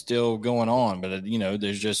that is still going on. But,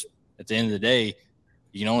 there's just at the end of the day,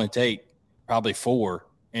 you can only take probably 4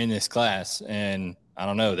 in this class. And I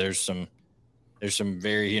don't know, there's some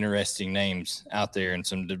very interesting names out there and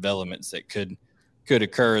some developments that could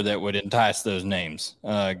occur that would entice those names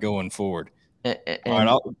going forward. And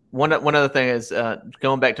one other thing is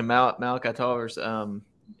going back to Malachi Toliver's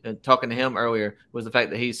talking to him earlier was the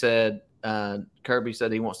fact that he said Kirby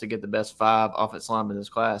said he wants to get the best 5 offensive linemen in this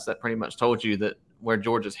class. That pretty much told you that where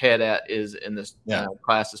Georgia's head at is in this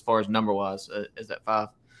class as far as number wise is at 5.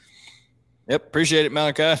 Yep, appreciate it,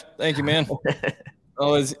 Malachi. Thank you, man.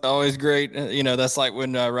 Always great. That's like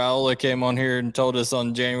when Raiola came on here and told us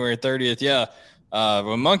on January 30th. Yeah.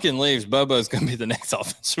 When Monken leaves, Bubba's going to be the next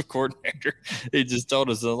offensive coordinator. He just told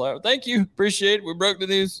us, like, thank you. Appreciate it. We broke the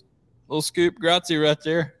news. Little scoop. Grazie right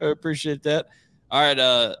there. I appreciate that. All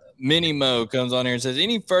right. Mini Mo comes on here and says,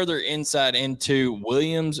 any further insight into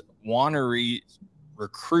Williams Wannery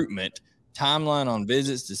recruitment, timeline on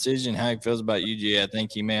visits, decision, how he feels about UGA? I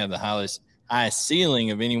think he may have the highest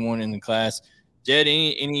ceiling of anyone in the class. Jed,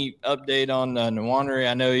 any update on Wannery?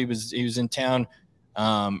 I know he was in town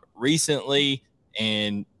recently.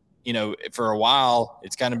 And, for a while,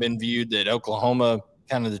 it's kind of been viewed that Oklahoma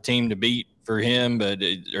kind of the team to beat for him, but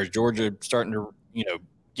is Georgia starting to,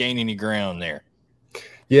 gain any ground there?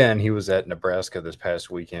 Yeah, and he was at Nebraska this past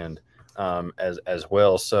weekend as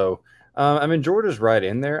well. So, Georgia's right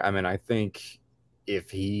in there. I think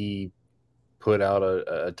if he put out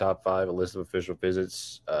a top 5, a list of official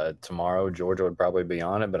visits tomorrow, Georgia would probably be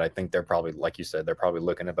on it. But I think they're probably, like you said, they're probably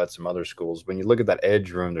looking at some other schools. When you look at that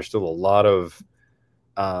edge room, there's still a lot of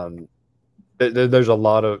there's a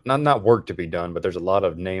lot of not work to be done, but there's a lot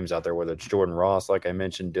of names out there, whether it's Jordan Ross, like I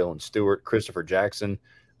mentioned, Dylan Stewart, Christopher Jackson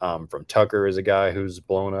from Tucker is a guy who's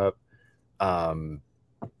blown up. The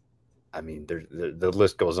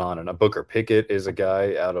list goes on, and Booker Pickett is a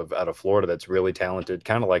guy out of Florida that's really talented,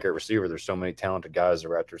 kind of like a receiver. There's so many talented guys that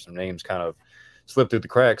are after some names kind of slip through the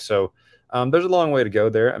cracks. So there's a long way to go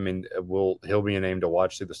there. He'll be a name to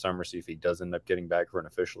watch through the summer, see if he does end up getting back for an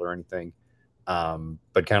official or anything.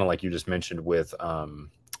 But kind of like you just mentioned with whoever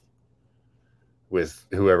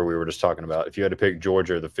we were just talking about, if you had to pick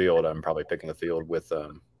Georgia or the field, I'm probably picking the field with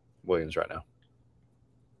Williams right now.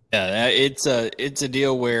 Yeah, it's a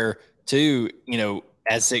deal where, too,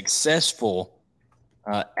 as successful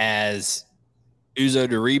as Uzo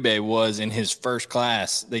Duribe was in his first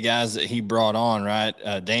class, the guys that he brought on, right?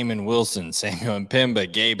 Damon Wilson, Samuel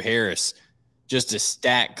Mpemba, Gabe Harris, just a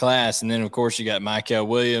stacked class. And then, of course, you got Michael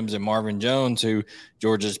Williams and Marvin Jones, who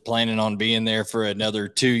Georgia's planning on being there for another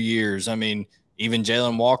 2 years. Even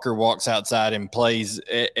Jalen Walker walks outside and plays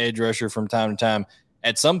edge rusher from time to time.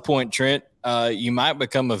 At some point, Trent, you might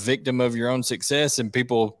become a victim of your own success and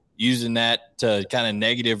people using that to kind of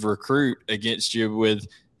negative recruit against you with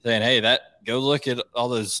saying, hey, go look at all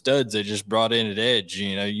those studs they just brought in at edge.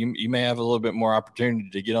 You may have a little bit more opportunity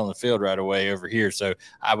to get on the field right away over here. So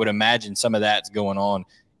I would imagine some of that's going on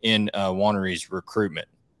in Wannery's recruitment.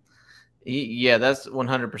 Yeah, that's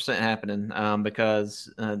 100% happening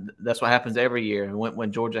because that's what happens every year.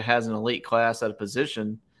 When Georgia has an elite class at a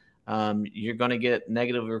position, you're going to get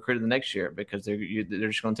negatively recruited the next year because they're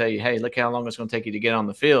just going to tell you, hey, look how long it's going to take you to get on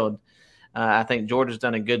the field. I think Georgia's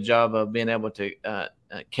done a good job of being able to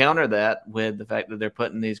counter that with the fact that they're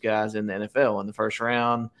putting these guys in the NFL in the first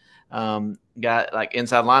round. Guy like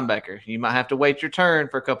inside linebacker, you might have to wait your turn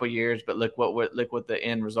for a couple of years, but look what the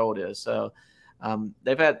end result is. So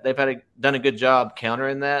they've done a good job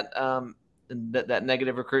countering that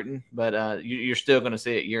negative recruiting, but you're still going to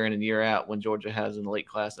see it year in and year out when Georgia has an elite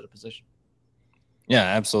class at a position. Yeah,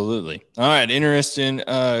 absolutely. All right, interesting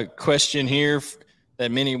question here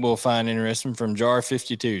that many will find interesting from Jar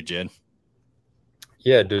 52, Jed.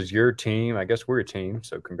 Yeah, does your team, I guess we're a team,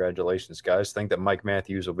 so congratulations, guys, think that Mike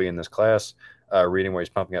Matthews will be in this class? Reading where he's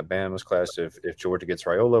pumping up Bama's class. If Georgia gets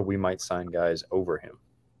Raiola, we might sign guys over him.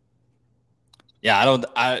 Yeah, I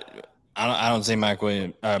don't see Mike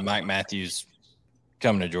Matthews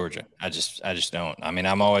coming to Georgia. I just don't.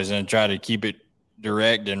 I'm always going to try to keep it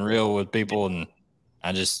direct and real with people, and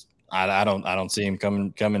I don't see him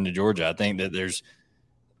coming to Georgia. I think that there's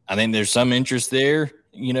some interest there,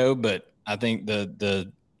 but I think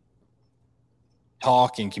the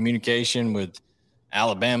talk and communication with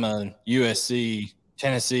Alabama, USC,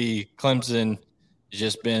 Tennessee, Clemson has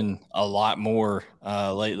just been a lot more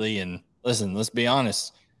lately. And listen, let's be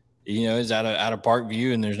honest, it's out of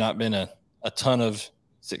Parkview, and there's not been a ton of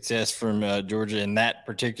success from Georgia in that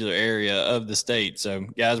particular area of the state. So,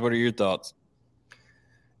 guys, what are your thoughts?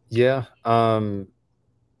 Yeah.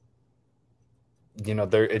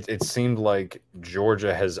 it seemed like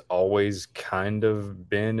Georgia has always kind of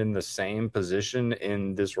been in the same position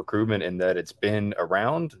in this recruitment, in that it's been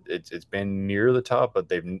around, it's been near the top,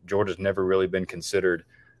 but Georgia's never really been considered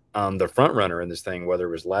the front runner in this thing. Whether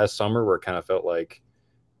it was last summer, where it kind of felt like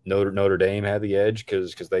Notre Dame had the edge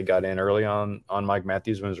because they got in early on Mike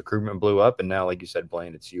Matthews when his recruitment blew up, and now, like you said,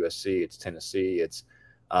 Blayne, it's USC, it's Tennessee, it's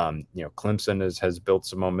Clemson has built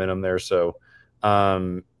some momentum there. So,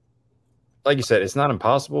 like you said, it's not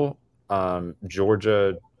impossible.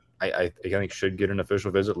 Georgia, I think, should get an official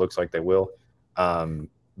visit. Looks like they will,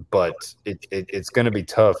 but it's going to be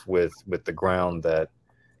tough with the ground that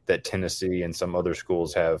Tennessee and some other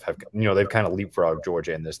schools have. They've kind of leapfrogged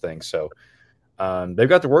Georgia in this thing. So. They've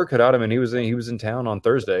got the work cut out of him, and he was in town on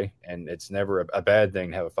Thursday, and it's never a bad thing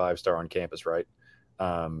to have a 5-star on campus, right?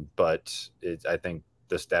 But I think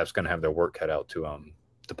the staff's going to have their work cut out to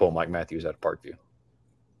pull Mike Matthews out of Parkview.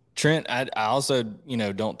 Trent, I also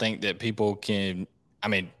don't think that people can. I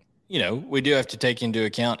mean, we do have to take into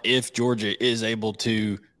account if Georgia is able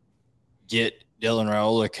to get Dylan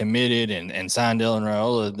Raiola committed and sign Dylan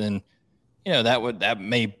Raiola, then. That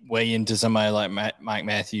may weigh into somebody like Mike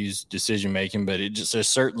Matthews' decision making, but it just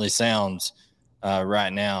certainly sounds right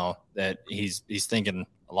now that he's thinking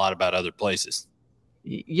a lot about other places.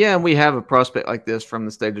 Yeah, and we have a prospect like this from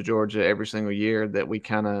the state of Georgia every single year that we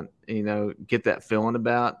kind of get that feeling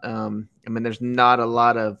about. There's not a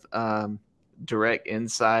lot of direct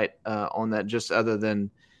insight on that, just other than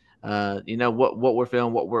what we're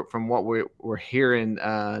feeling, what we're hearing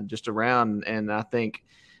just around, and I think.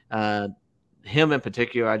 Him in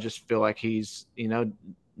particular, I just feel like he's,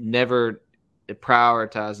 never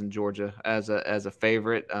prioritizing Georgia as a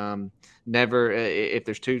favorite. Never, if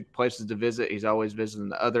there's two places to visit, he's always visiting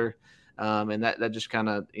the other. And that just kind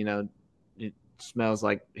of, it smells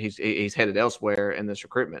like he's headed elsewhere in this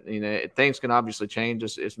recruitment. Things can obviously change.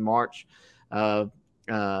 It's March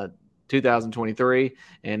 2023,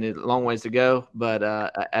 and a long ways to go. But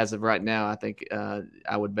as of right now, I think I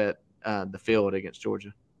would bet the field against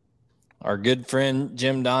Georgia. Our good friend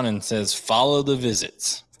Jim Donnan says, follow the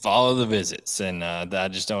visits. And I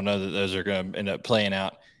just don't know that those are going to end up playing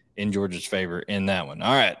out in Georgia's favor in that one.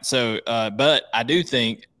 All right. So, but I do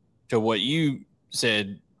think to what you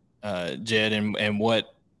said, Jed, and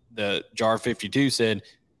what the Jar 52 said,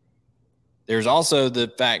 there's also the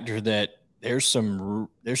factor that there's some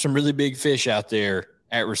really big fish out there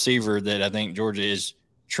at receiver that I think Georgia is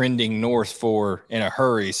trending north for in a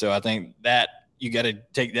hurry. So I think that you got to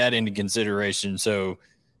take that into consideration. So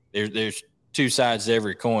there's two sides to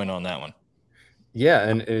every coin on that one. Yeah,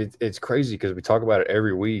 and it's crazy because we talk about it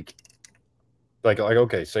every week. Like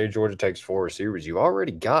okay, say Georgia takes 4 receivers, you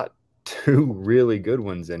already got 2 really good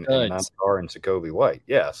ones in Nassar and Jacoby White.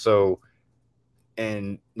 Yeah, so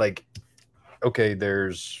and okay,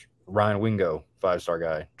 there's Ryan Wingo, 5-star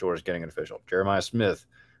guy. Georgia's getting an official. Jeremiah Smith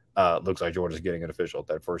looks like Georgia's getting an official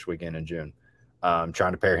that first weekend in June.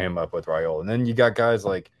 Trying to pair him up with Raiola. And then you got guys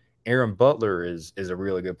like Aaron Butler is a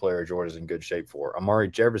really good player Georgia's in good shape for. Amari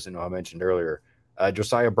Jefferson, who I mentioned earlier.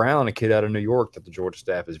 Josiah Brown, a kid out of New York that the Georgia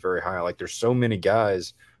staff is very high on. Like, there's so many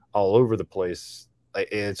guys all over the place.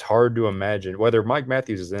 It's hard to imagine, whether Mike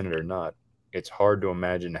Matthews is in it or not, it's hard to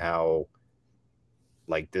imagine how,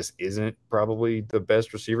 this isn't probably the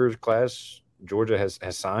best receivers class Georgia has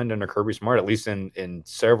signed under Kirby Smart, at least in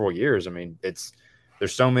several years. I mean,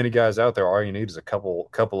 there's so many guys out there. All you need is a couple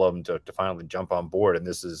of them to finally jump on board, and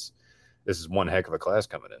this is one heck of a class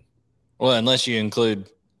coming in. Well, unless you include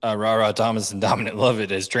Ra Thomas and Dominic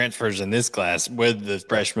Lovett as transfers in this class with the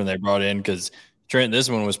freshmen they brought in, because Trent, this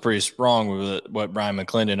one was pretty strong with what Brian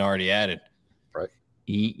McClendon already added. Right.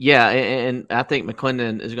 Yeah, and I think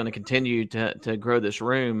McClendon is going to continue to grow this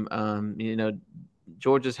room.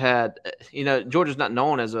 Georgia's not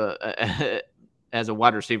known as a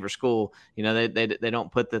wide receiver school. They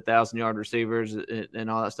don't put the 1,000-yard receivers and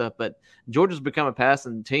all that stuff, but Georgia's become a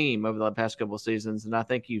passing team over the past couple of seasons, and I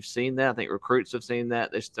think you've seen that. I think recruits have seen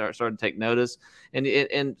that. They started to take notice, and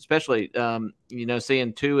especially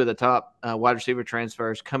seeing 2 of the top wide receiver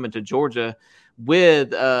transfers coming to Georgia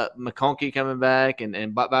with McConkey coming back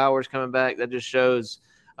and Bowers coming back. That just shows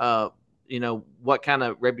what kind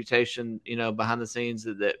of reputation behind the scenes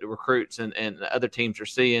that recruits and other teams are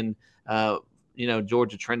seeing.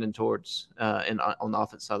 Georgia trending towards on the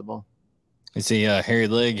offense side of the ball. You see, Harry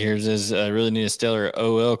Legg here says, really need a stellar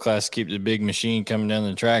OL class to keep the big machine coming down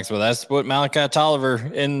the tracks. Well, that's what Malachi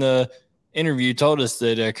Toliver in the interview told us,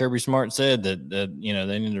 that Kirby Smart said that they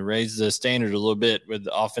need to raise the standard a little bit with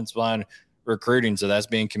the offensive line recruiting. So that's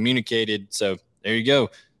being communicated. So there you go.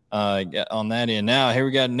 on that end. Now, here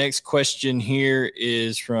we got next question here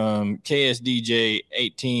is from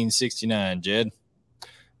KSDJ1869. Jed?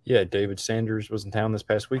 Yeah, David Sanders was in town this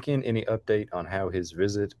past weekend. Any update on how his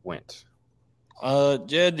visit went?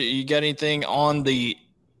 Jed, you got anything on the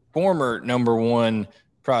former number one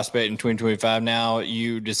prospect in 2025? Now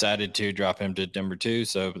you decided to drop him to number 2,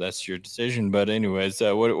 so that's your decision. But anyways,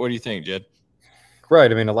 what do you think, Jed?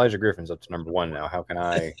 Right. I mean, Elijah Griffin's up to number 1 now. How can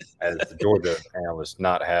I, as the Georgia analyst,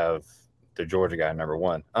 not have the Georgia guy number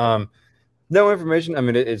 1? No information. I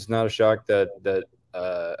mean, it's not a shock that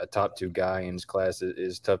a top 2 guy in his class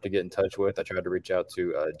is tough to get in touch with. I tried to reach out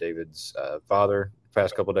to David's father the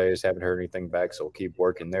past couple of days. Haven't heard anything back, so we'll keep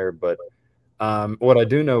working there. But what I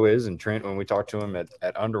do know is, and Trent, when we talked to him at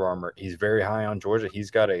Under Armour, he's very high on Georgia. He's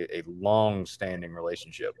got a long-standing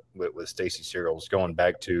relationship with Stacy Searels going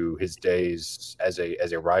back to his days as a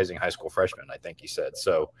rising high school freshman, I think he said.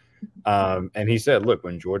 So, and he said, look,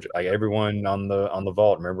 when Georgia, like everyone on the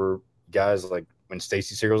vault, remember guys like when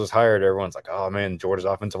Stacy Searels was hired, everyone's like, oh man, Georgia's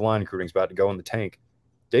offensive line recruiting's about to go in the tank.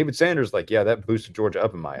 David Sanders, like, yeah, that boosted Georgia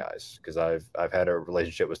up in my eyes because I've had a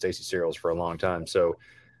relationship with Stacy Searels for a long time. So,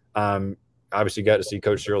 obviously got to see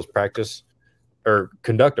Coach Searels practice or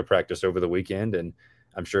conduct a practice over the weekend, and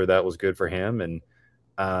I'm sure that was good for him. And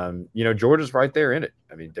Georgia's right there in it.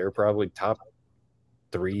 I mean, they're probably top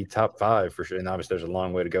 3, top 5 for sure. And obviously, there's a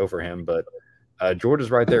long way to go for him, but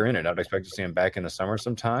Georgia's right there in it. I'd expect to see him back in the summer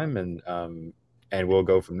sometime, and we'll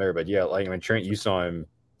go from there. But yeah, like I mean, Trent, you saw him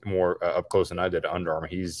more up close than I did at Under Armour.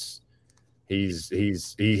 He's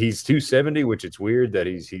 270, which it's weird that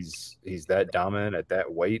he's that dominant at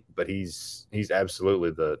that weight, but he's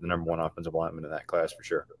absolutely the number 1 offensive lineman in that class for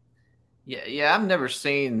sure. Yeah, I've never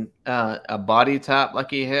seen a body type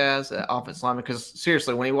like he has at offensive lineman, because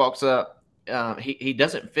seriously, when he walks up, he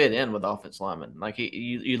doesn't fit in with offensive linemen. Like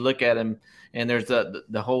you look at him, and there's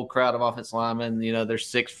the whole crowd of offensive linemen.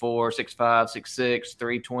 There's 6'4", 6'5", 6'6",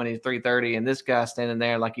 320, 330, and this guy standing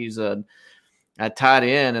there like he's a tight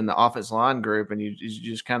end in the offensive line group, and you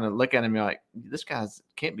just kind of look at him, you're like, this guy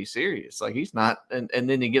can't be serious. Like he's not. And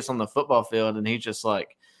then he gets on the football field, and he's just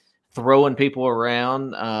like throwing people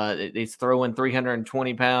around. He's throwing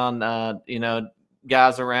 320-pound,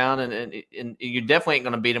 guys around, and you definitely ain't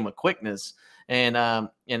going to beat him with quickness. And I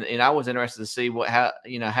was interested to see how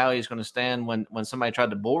he's going to stand when somebody tried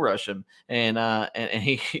to bull rush him, and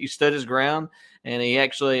he stood his ground, and he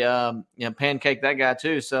actually pancaked that guy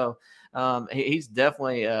too. So. He's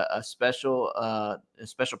definitely a special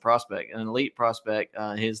prospect, an elite prospect.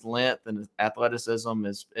 His length and his athleticism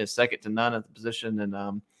is second to none at the position,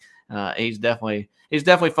 and he's definitely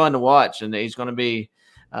fun to watch, and he's going to be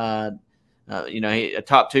a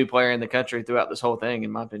top 2 player in the country throughout this whole thing,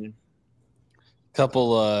 in my opinion.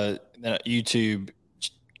 Couple YouTube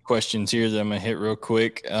questions here that I'm gonna hit real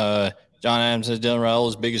quick. John Adams says Dylan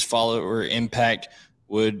Raioula's biggest follower impact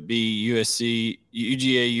would be USC,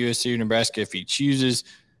 UGA, USC, or Nebraska if he chooses.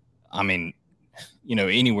 I mean,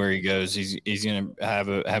 anywhere he goes, he's going to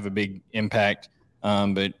have a big impact.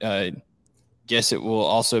 But guess it will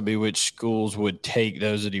also be which schools would take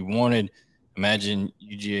those that he wanted. Imagine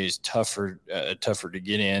UGA is tougher to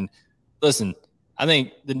get in. Listen, I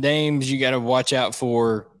think the names you got to watch out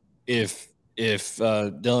for if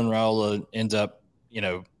Dylan Raioula ends up,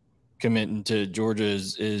 committing to Georgia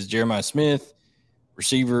is Jeremiah Smith,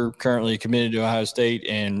 receiver currently committed to Ohio State,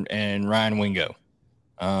 and Ryan Wingo.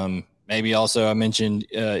 Maybe also I mentioned,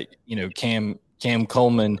 Cam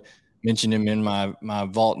Coleman, mentioned him in my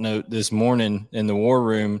vault note this morning in the war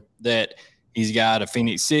room, that he's got a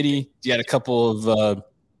Phoenix City. He's got a couple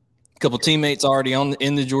teammates already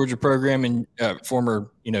in the Georgia program, and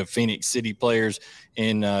former, Phoenix City players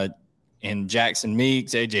in Jackson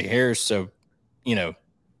Meeks, AJ Harris. So,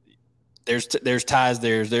 there's ties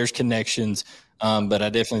there's connections. But I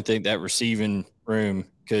definitely think that receiving room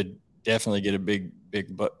could definitely get a big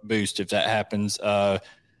boost if that happens.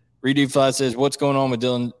 Redo Fly says, what's going on with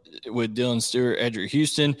Dylan Stewart, Edric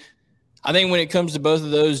Houston? I think when it comes to both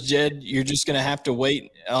of those, Jed, you're just going to have to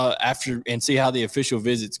wait after and see how the official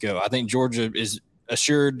visits go. I think Georgia is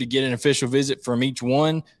assured to get an official visit from each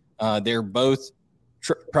one. They're both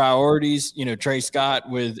priorities. Trey Scott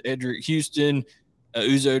with Edric Houston,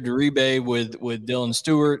 Uzo Duribe with Dylan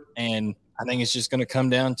Stewart, and I think it's just going to come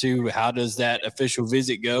down to how does that official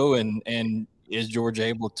visit go, and is Georgia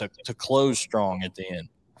able to close strong at the end?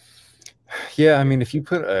 Yeah, I mean, if you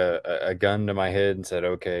put a gun to my head and said,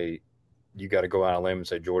 okay, you got to go out on a limb and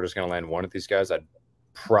say Georgia's going to land one of these guys, I'd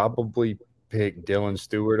probably pick Dylan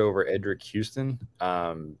Stewart over Edric Houston,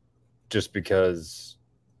 just because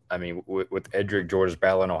I mean, with Edric, Georgia's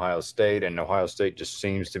battling Ohio State, and Ohio State just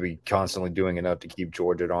seems to be constantly doing enough to keep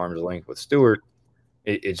Georgia at arm's length. With Stewart,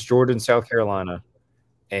 it's Georgia and South Carolina,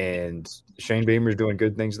 and Shane Beamer's doing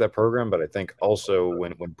good things with that program. But I think also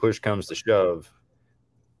when push comes to shove,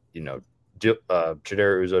 Chidera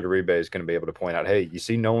Uzo-Deribe is going to be able to point out, hey, you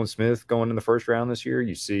see Nolan Smith going in the first round this year.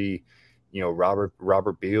 You see,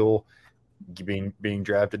 Robert Beal being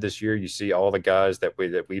drafted this year. You see all the guys that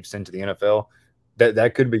we've sent to the NFL.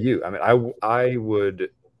 That could be you. I mean, I would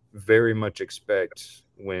very much expect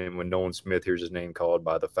when Nolan Smith hears his name called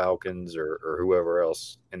by the Falcons or whoever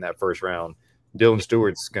else in that first round, Dylan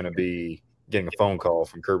Stewart's going to be getting a phone call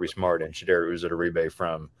from Kirby Smart and Chidera Uzo-Deribe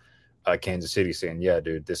from Kansas City saying, yeah,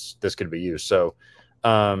 dude, this could be you. So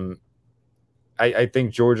I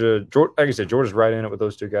think Georgia, like I said, Georgia's right in it with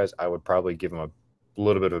those two guys. I would probably give them a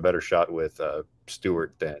little bit of a better shot with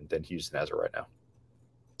Stewart than Houston has it right now.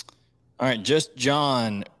 All right, Just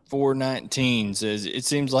John 419 says, it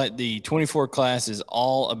seems like the 24 class is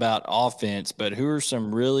all about offense, but who are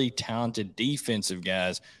some really talented defensive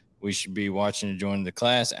guys we should be watching to join the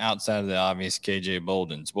class outside of the obvious KJ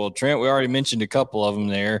Boldens? Well, Trent, we already mentioned a couple of them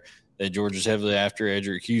there that Georgia's heavily after: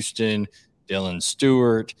 Edric Houston, Dylan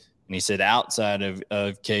Stewart, and he said outside of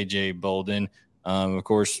KJ Bolden. Of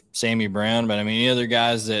course, Sammy Brown, but I mean, any other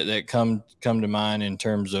guys that come to mind in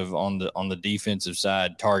terms of on the defensive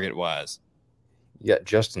side, target wise? Yeah,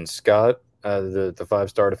 Justin Scott, the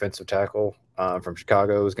 5-star defensive tackle from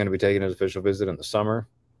Chicago, is going to be taking his official visit in the summer.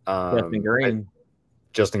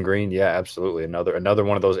 Justin Green, yeah, absolutely. Another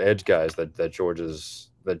one of those edge guys that Georgia's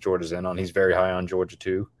in on. He's very high on Georgia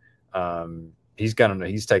too. He's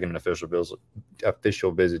taking an official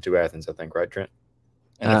visit to Athens, I think, right, Trent?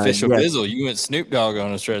 An official visit. You went Snoop Dogg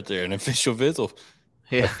on us right there. An official visit.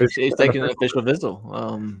 Yeah, he's taking an official visit.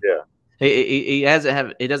 He doesn't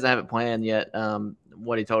have it planned yet.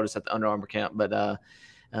 What he told us at the Under Armour camp, but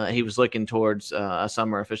he was looking towards a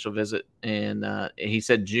summer official visit, and he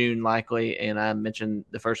said June likely. And I mentioned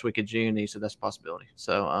the first week of June. And he said that's a possibility.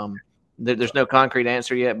 So there's no concrete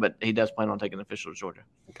answer yet, but he does plan on taking an official to Georgia.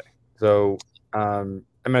 Okay. So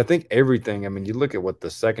I think everything. I mean, you look at what the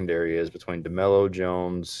secondary is between DeMello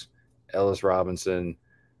Jones, Ellis Robinson,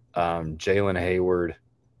 Jalen Hayward,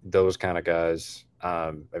 those kind of guys.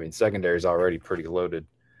 Secondary is already pretty loaded.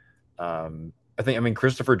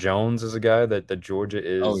 Christopher Jones is a guy that Georgia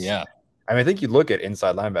is. Oh, yeah. I think you look at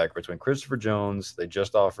inside linebacker between Christopher Jones. They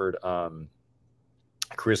just offered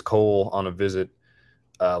Chris Cole on a visit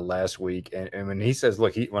last week. And when he says,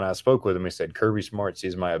 look, when I spoke with him, he said, Kirby Smart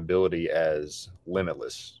sees my ability as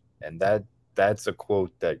limitless. And that's a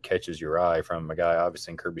quote that catches your eye from a guy,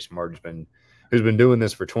 obviously, Kirby Smart, who's been doing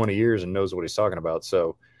this for 20 years and knows what he's talking about.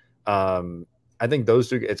 So I think those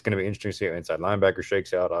two, it's going to be interesting to see how inside linebacker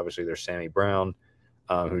shakes out. Obviously, there's Sammy Brown,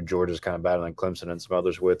 who Georgia's kind of battling Clemson and some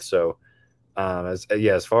others with. So, as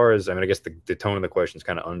far as, I guess the tone of the question is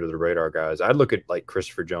kind of under the radar guys. I'd look at like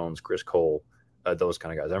Christopher Jones, Chris Cole, those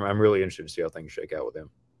kind of guys. I'm really interested to see how things shake out with him.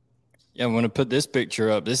 Yeah, I'm going to put this picture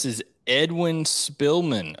up. This is Edwin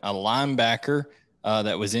Spillman, a linebacker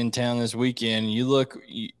that was in town this weekend. You look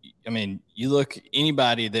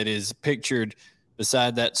anybody that is pictured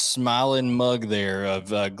beside that smiling mug there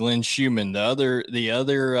of Glenn Schumann. The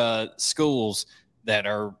other schools that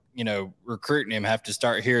are recruiting him have to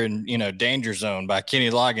start hearing Danger Zone by Kenny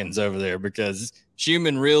Loggins over there, because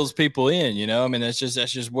Schumann reels people in. That's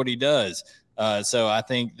just what he does. So I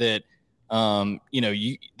think that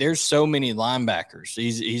there's so many linebackers.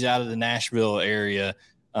 He's out of the Nashville area,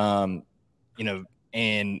 and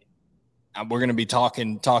we're going to be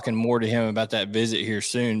talking more to him about that visit here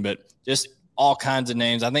soon. But just all kinds of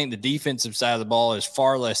names. I think the defensive side of the ball is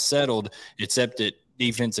far less settled, except at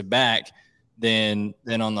defensive back, than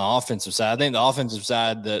on the offensive side. I think the offensive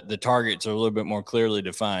side, the targets are a little bit more clearly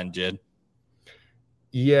defined, Jed.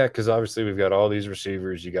 Yeah, because obviously we've got all these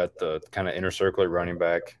receivers. You got the kind of inner circle at running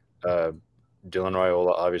back, Dylan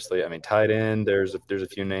Raiola, obviously. Tight end, there's a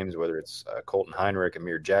few names, whether it's Colton Heinrich,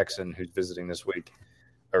 Amir Jackson, who's visiting this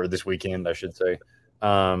weekend, I should say.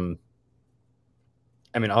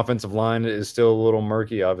 Offensive line is still a little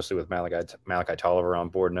murky, obviously, with Malachi Toliver on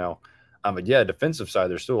board now. But yeah, defensive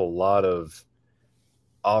side, there's still a lot of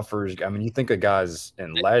offers. You think of guys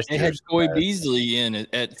in last year. They had Coy Beasley in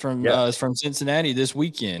from Cincinnati this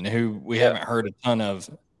weekend, who we haven't heard a ton of.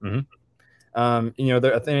 Mm-hmm.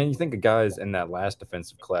 You think of guys in that last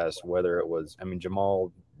defensive class, whether it was,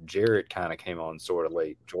 Jamal Jarrett kind of came on sort of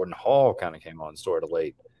late. Jordan Hall kind of came on sort of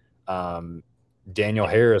late. Daniel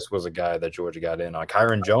Harris was a guy that Georgia got in on.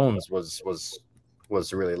 Kyron Jones was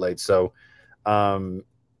really late. So,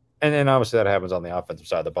 And then obviously that happens on the offensive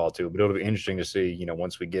side of the ball too. But it'll be interesting to see,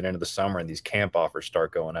 once we get into the summer and these camp offers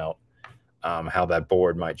start going out, how that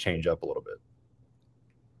board might change up a little bit.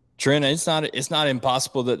 Trent, it's not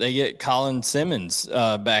impossible that they get Colin Simmons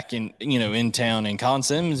back in town, and Colin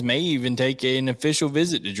Simmons may even take an official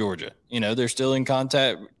visit to Georgia. They're still in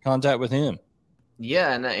contact with him.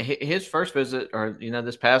 Yeah, and his first visit, or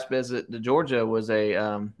this past visit to Georgia, was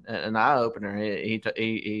an eye opener.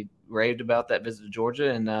 He raved about that visit to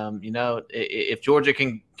Georgia, and if Georgia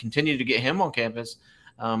can continue to get him on campus,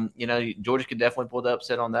 Georgia could definitely pull the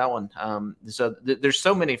upset on that one. So there's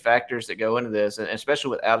so many factors that go into this, and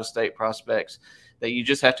especially with out-of-state prospects, that you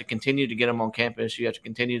just have to continue to get them on campus. You have to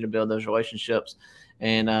continue to build those relationships.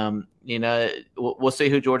 And, we'll see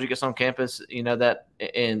who Georgia gets on campus,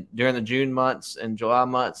 and during the June months and July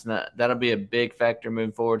months, and that'll be a big factor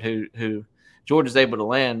moving forward, who Georgia's able to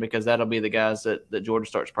land, because that'll be the guys that Georgia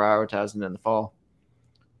starts prioritizing in the fall.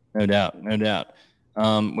 No doubt.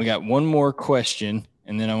 We got one more question,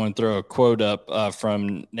 and then I want to throw a quote up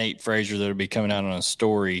from Nate Frazier that'll be coming out on a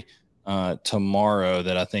story tomorrow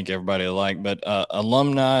that I think everybody will like. But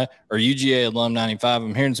alumni, or UGA alum 95,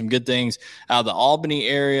 I'm hearing some good things out of the Albany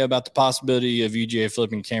area about the possibility of UGA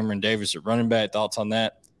flipping Cameron Davis at running back. Thoughts on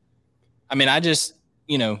that? I mean, it's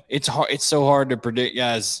hard. It's so hard to predict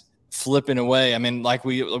guys flipping away. I mean, like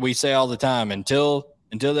we say all the time, until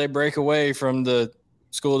they break away from the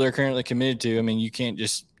school they're currently committed to. I mean, you can't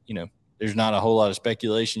just, there's not a whole lot of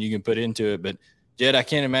speculation you can put into it. But Jed, I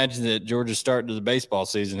can't imagine that Georgia's start to the baseball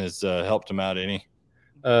season has helped them out any.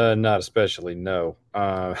 Not especially, no.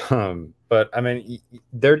 But I mean,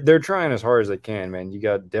 they're trying as hard as they can, man. You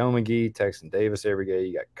got Del McGee texting Davis every day.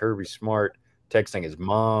 You got Kirby Smart texting his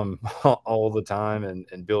mom all the time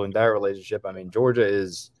and building that relationship. I mean, Georgia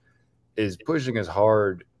is pushing as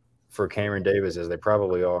hard for Cameron Davis as they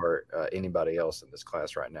probably are anybody else in this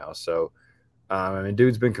class right now. So, I mean,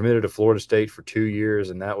 dude's been committed to Florida State for 2 years,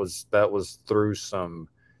 and that was through some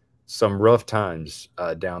rough times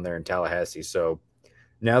down there in Tallahassee. So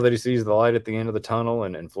now that he sees the light at the end of the tunnel,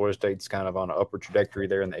 and Florida State's kind of on an upward trajectory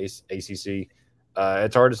there in the ACC,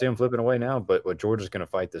 it's hard to see him flipping away now. But Georgia's going to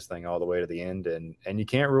fight this thing all the way to the end, and you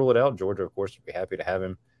can't rule it out. Georgia, of course, would be happy to have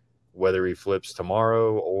him, whether he flips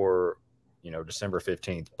tomorrow or December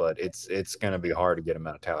 15th. But it's going to be hard to get him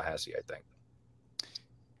out of Tallahassee, I think.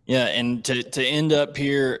 Yeah, and to end up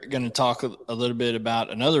here, going to talk a little bit about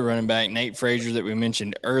another running back, Nate Frazier, that we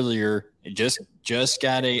mentioned earlier. Just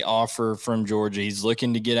got a offer from Georgia. He's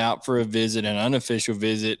looking to get out for a visit, an unofficial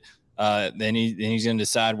visit. Then he's going to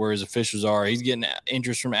decide where his officials are. He's getting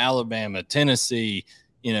interest from Alabama, Tennessee.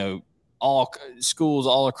 All schools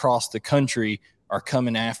all across the country are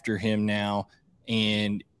coming after him now.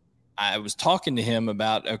 And I was talking to him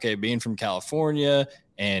about, being from California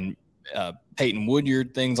and Peyton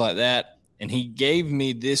Woodyard, things like that. And he gave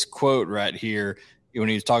me this quote right here when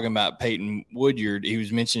he was talking about Peyton Woodyard. He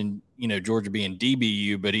was mentioning, Georgia being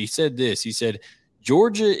DBU, but he said this. He said,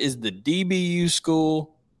 Georgia is the DBU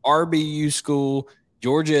school, RBU school.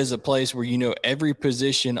 Georgia is a place where, every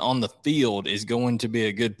position on the field is going to be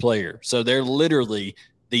a good player. So they're literally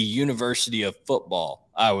the University of Football,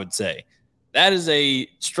 I would say. That is a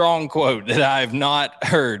strong quote that I have not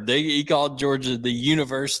heard. He called Georgia the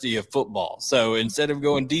University of Football. So instead of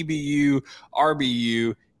going DBU,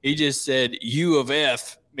 RBU, he just said U of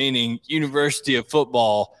F, meaning University of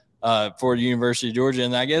Football for the University of Georgia.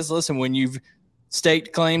 And I guess, listen, when you've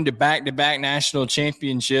staked claim to back-to-back national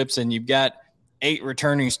championships and you've got 8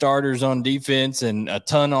 returning starters on defense and a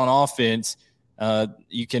ton on offense,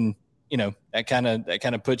 you can, that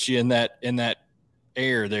kind of puts you in that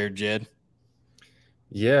air there, Jed.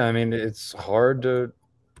 Yeah, I mean, it's hard to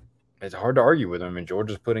argue with him. I mean,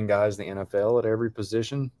 Georgia's putting guys in the NFL at every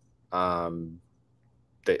position.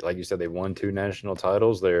 They, like you said, they won 2 national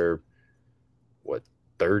titles. They're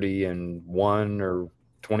 30-1 or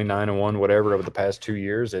 29-1, whatever, over the past 2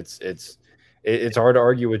 years. It's hard to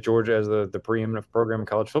argue with Georgia as the preeminent program in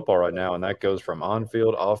college football right now, and that goes from on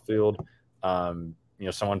field, off field.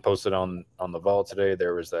 Someone posted on the Vault today.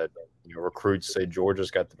 There was that recruits say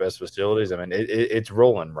Georgia's got the best facilities. I mean, it's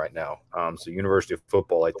rolling right now. So University of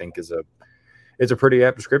Football, I think, is a pretty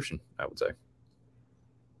apt description, I would say.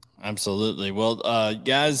 Absolutely. Well,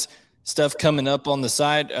 guys, stuff coming up on the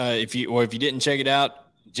site. If you didn't check it out,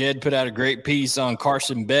 Jed put out a great piece on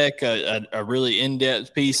Carson Beck, a really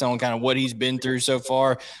in-depth piece on kind of what he's been through so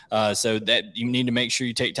far. So that you need to make sure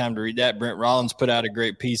you take time to read that. Brent Rollins put out a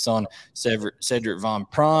great piece on Cedric Von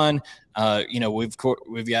Prawn.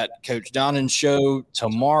 We've got Coach Donnan's show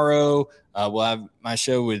tomorrow. We'll have my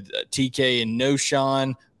show with TK and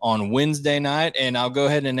Noshawn on Wednesday night. And I'll go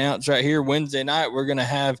ahead and announce right here, Wednesday night, we're going to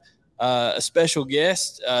have a special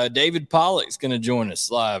guest. David Pollock's going to join us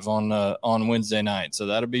live on Wednesday night. So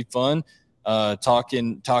that'll be fun.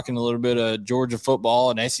 Talking a little bit of Georgia football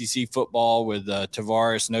and SEC football with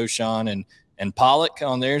Tavares, Noshawn, and Pollock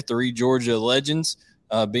on there. 3 Georgia legends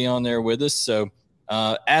be on there with us. So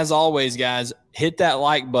as always, guys, hit that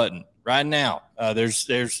like button right now.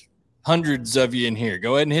 There's hundreds of you in here.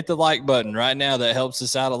 Go ahead and hit the like button right now. That helps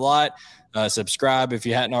us out a lot. Subscribe if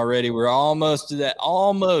you hadn't already. We're almost to that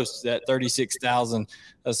 36,000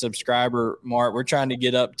 subscriber mark. We're trying to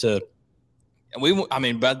get up to. By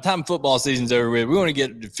the time football season's over with, we want to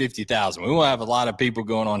get to 50,000. We want to have a lot of people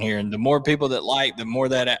going on here, and the more people that like, the more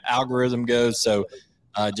that algorithm goes. So,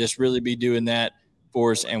 just really be doing that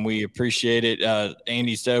for us, and we appreciate it.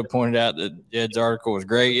 Andy Stowe pointed out that Jed's article was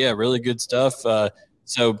great. Yeah, really good stuff.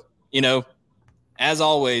 So, as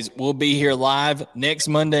always, we'll be here live next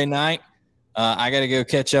Monday night. I got to go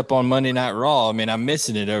catch up on Monday Night Raw. I mean, I'm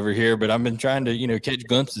missing it over here, but I've been trying to, catch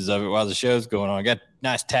glimpses of it while the show's going on. I got a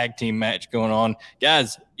nice tag team match going on.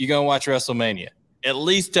 Guys, you going to watch WrestleMania? At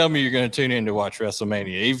least tell me you're going to tune in to watch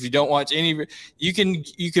WrestleMania. If you don't watch any, you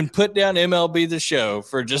can put down MLB The Show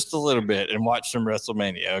for just a little bit and watch some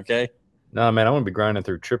WrestleMania, okay? No, man, I'm going to be grinding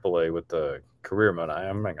through AAA with the career mode.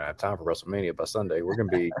 I'm not going to have time for WrestleMania by Sunday. We're going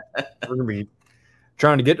to be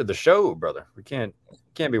trying to get to the show, brother. We can't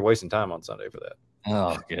be wasting time on Sunday for that.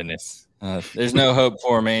 Oh goodness. There's no hope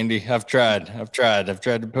for him, Andy. I've tried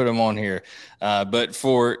to put him on here. But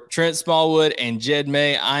for Trent Smallwood and Jed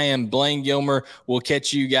May, I am Blayne Gilmer. We'll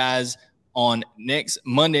catch you guys on next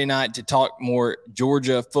Monday night to talk more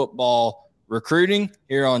Georgia football recruiting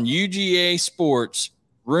here on UGA Sports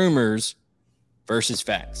Rumors versus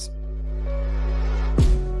Facts.